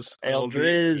Eldriz.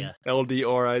 Eldriz.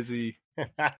 LDRIZ.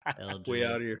 Eldriz. We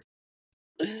out here.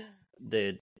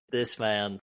 Dude, this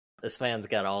man's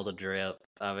got all the drip.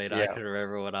 I mean, I can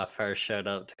remember when I first showed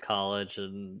up to college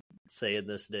and seeing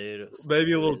this dude.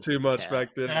 Maybe a little too much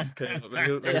back then.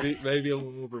 Maybe a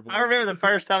little bit more. I remember the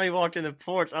first time he walked in the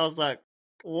porch, I was like,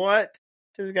 what?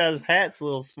 This guy's hat's a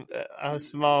little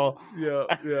small. Yeah.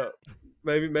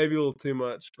 Maybe a little too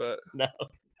much, but no.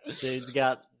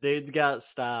 Dude's got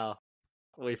style.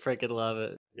 We freaking love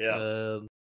it. Yeah.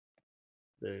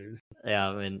 Dude. Yeah,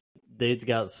 I mean, dude's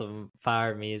got some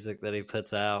fire music that he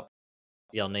puts out.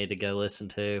 Y'all need to go listen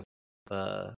to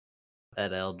at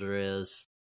Eldriz.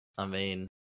 I mean,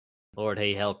 Lord,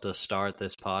 he helped us start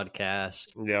this podcast.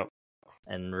 Yep.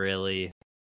 And really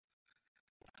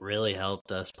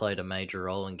helped us, played a major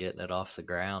role in getting it off the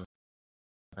ground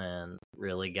and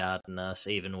really guiding us.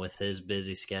 Even with his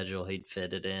busy schedule, he'd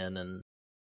fit it in and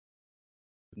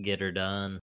get her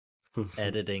done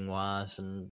editing wise.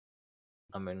 And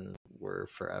I mean, we're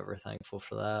forever thankful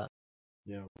for that.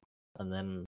 Yeah. And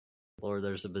then, Lord,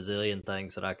 there's a bazillion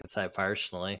things that I can say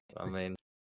personally. I mean,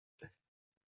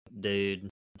 dude,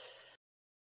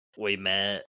 we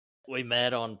met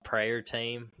on prayer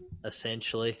team,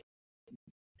 essentially,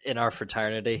 in our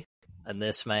fraternity. And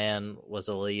this man was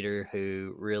a leader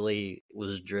who really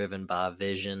was driven by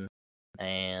vision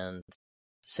and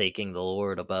seeking the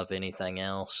Lord above anything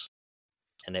else.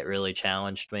 And it really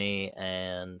challenged me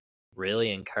and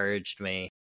really encouraged me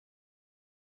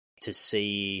to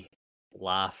see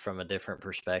life from a different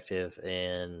perspective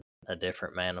in a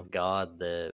different man of God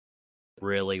that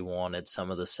really wanted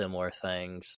some of the similar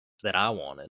things that I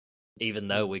wanted, even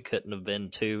though we couldn't have been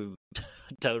two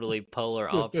totally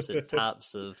polar opposite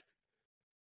types of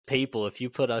people. If you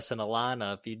put us in a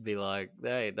lineup, you'd be like,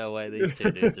 hey, no way these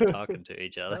two dudes are talking to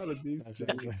each other.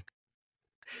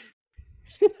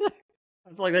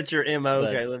 I feel like that's your MO,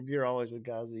 Caleb. You're always with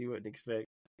guys that you wouldn't expect.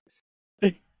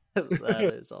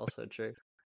 That is also true.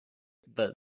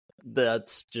 But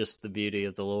that's just the beauty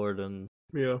of the Lord. And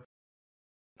yeah,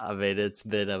 I mean, it's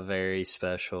been a very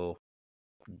special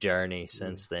journey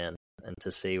since then. And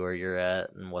to see where you're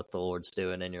at and what the Lord's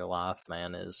doing in your life,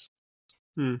 man, is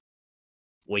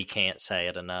we can't say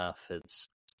it enough. It's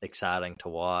exciting to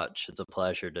watch. It's a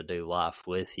pleasure to do life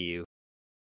with you,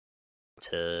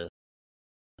 to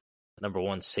number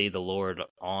one, see the Lord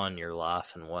on your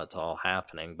life and what's all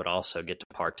happening, but also get to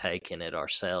partake in it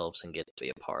ourselves and get to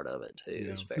be a part of it too.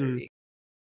 Yeah. It's very,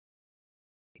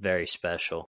 very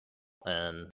special.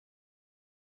 And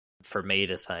for me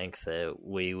to think that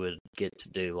we would get to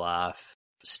do life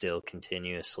still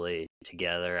continuously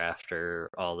together after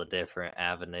all the different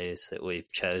avenues that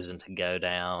we've chosen to go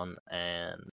down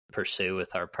and pursue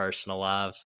with our personal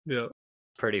lives. Yeah.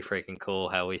 Pretty freaking cool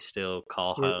how we still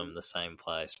call home the same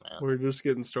place, man. We're just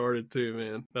getting started too,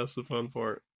 man. That's the fun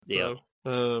part. Yeah.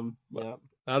 So,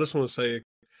 I just want to say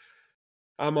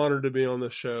I'm honored to be on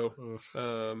this show.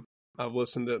 I've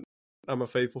listened to I'm a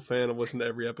faithful fan. I've listened to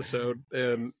every episode,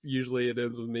 and usually it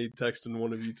ends with me texting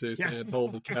one of you two saying,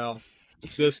 "Holy cow,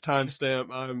 this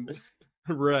timestamp, I'm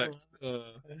wrecked."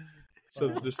 So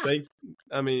just I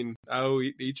owe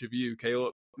each of you,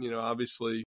 Caleb,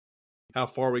 obviously how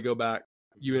far we go back.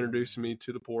 You introduced me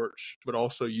to the porch, but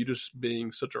also you just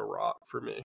being such a rock for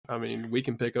me. I mean, we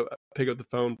can pick up the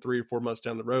phone 3 or 4 months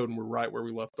down the road and we're right where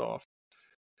we left off.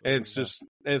 And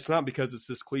it's not because it's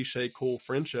this cliche, cool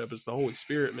friendship. It's the Holy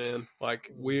Spirit, man.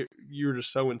 Like you're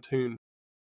just so in tune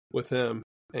with him,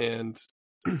 and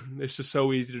it's just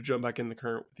so easy to jump back in the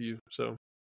current with you. So,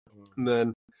 and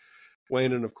then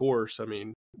Landon, of course, I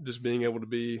mean, just being able to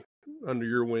be under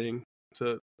your wing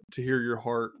to hear your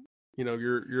heart.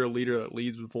 You're a leader that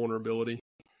leads with vulnerability.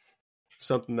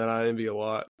 Something that I envy a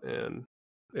lot, and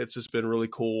it's just been really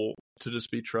cool to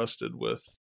just be trusted with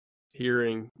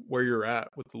hearing where you're at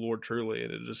with the Lord truly,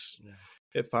 and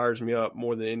it fires me up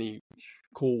more than any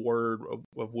cool word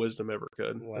of wisdom ever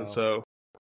could. Wow. And so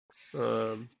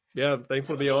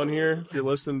thankful to be on here. If you're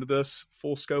listening to this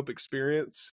full scope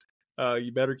experience,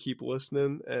 you better keep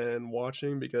listening and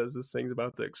watching, because this thing's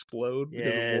about to explode.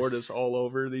 Because the Lord is all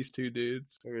over these two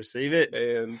dudes. We receive it.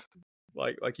 And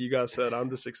like you guys said, I'm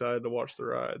just excited to watch the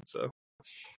ride. So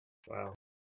wow,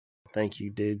 thank you,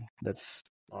 dude. That's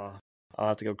I'll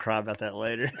have to go cry about that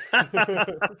later.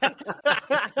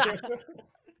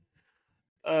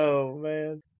 Oh,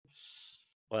 man.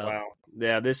 Well, wow.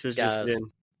 Yeah, this has just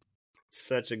been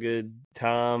such a good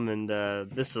time, and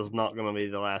this is not going to be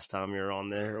the last time you're on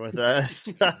there with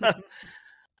us.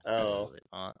 Oh,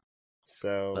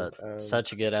 but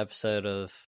such a good episode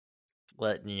of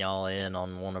letting y'all in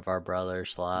on one of our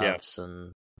brothers' lives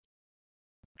and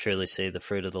truly see the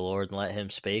fruit of the Lord and let him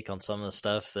speak on some of the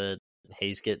stuff that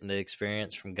he's getting to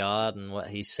experience from God and what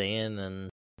he's seeing. And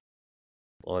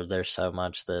Lord, there's so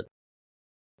much that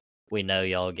we know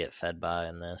y'all get fed by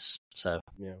in this. So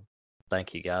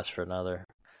thank you guys for another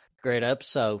great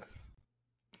episode.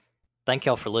 Thank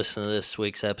y'all for listening to this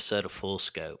week's episode of Full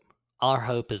Scope. Our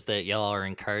hope is that y'all are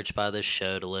encouraged by this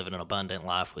show to live an abundant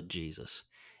life with Jesus.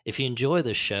 If you enjoy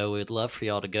this show, we'd love for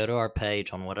y'all to go to our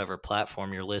page on whatever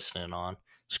platform you're listening on,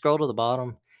 scroll to the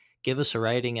bottom, give us a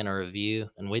rating and a review,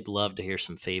 and we'd love to hear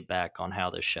some feedback on how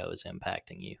this show is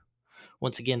impacting you.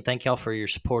 Once again, thank y'all for your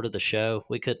support of the show.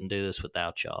 We couldn't do this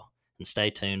without y'all. And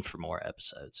stay tuned for more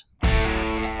episodes.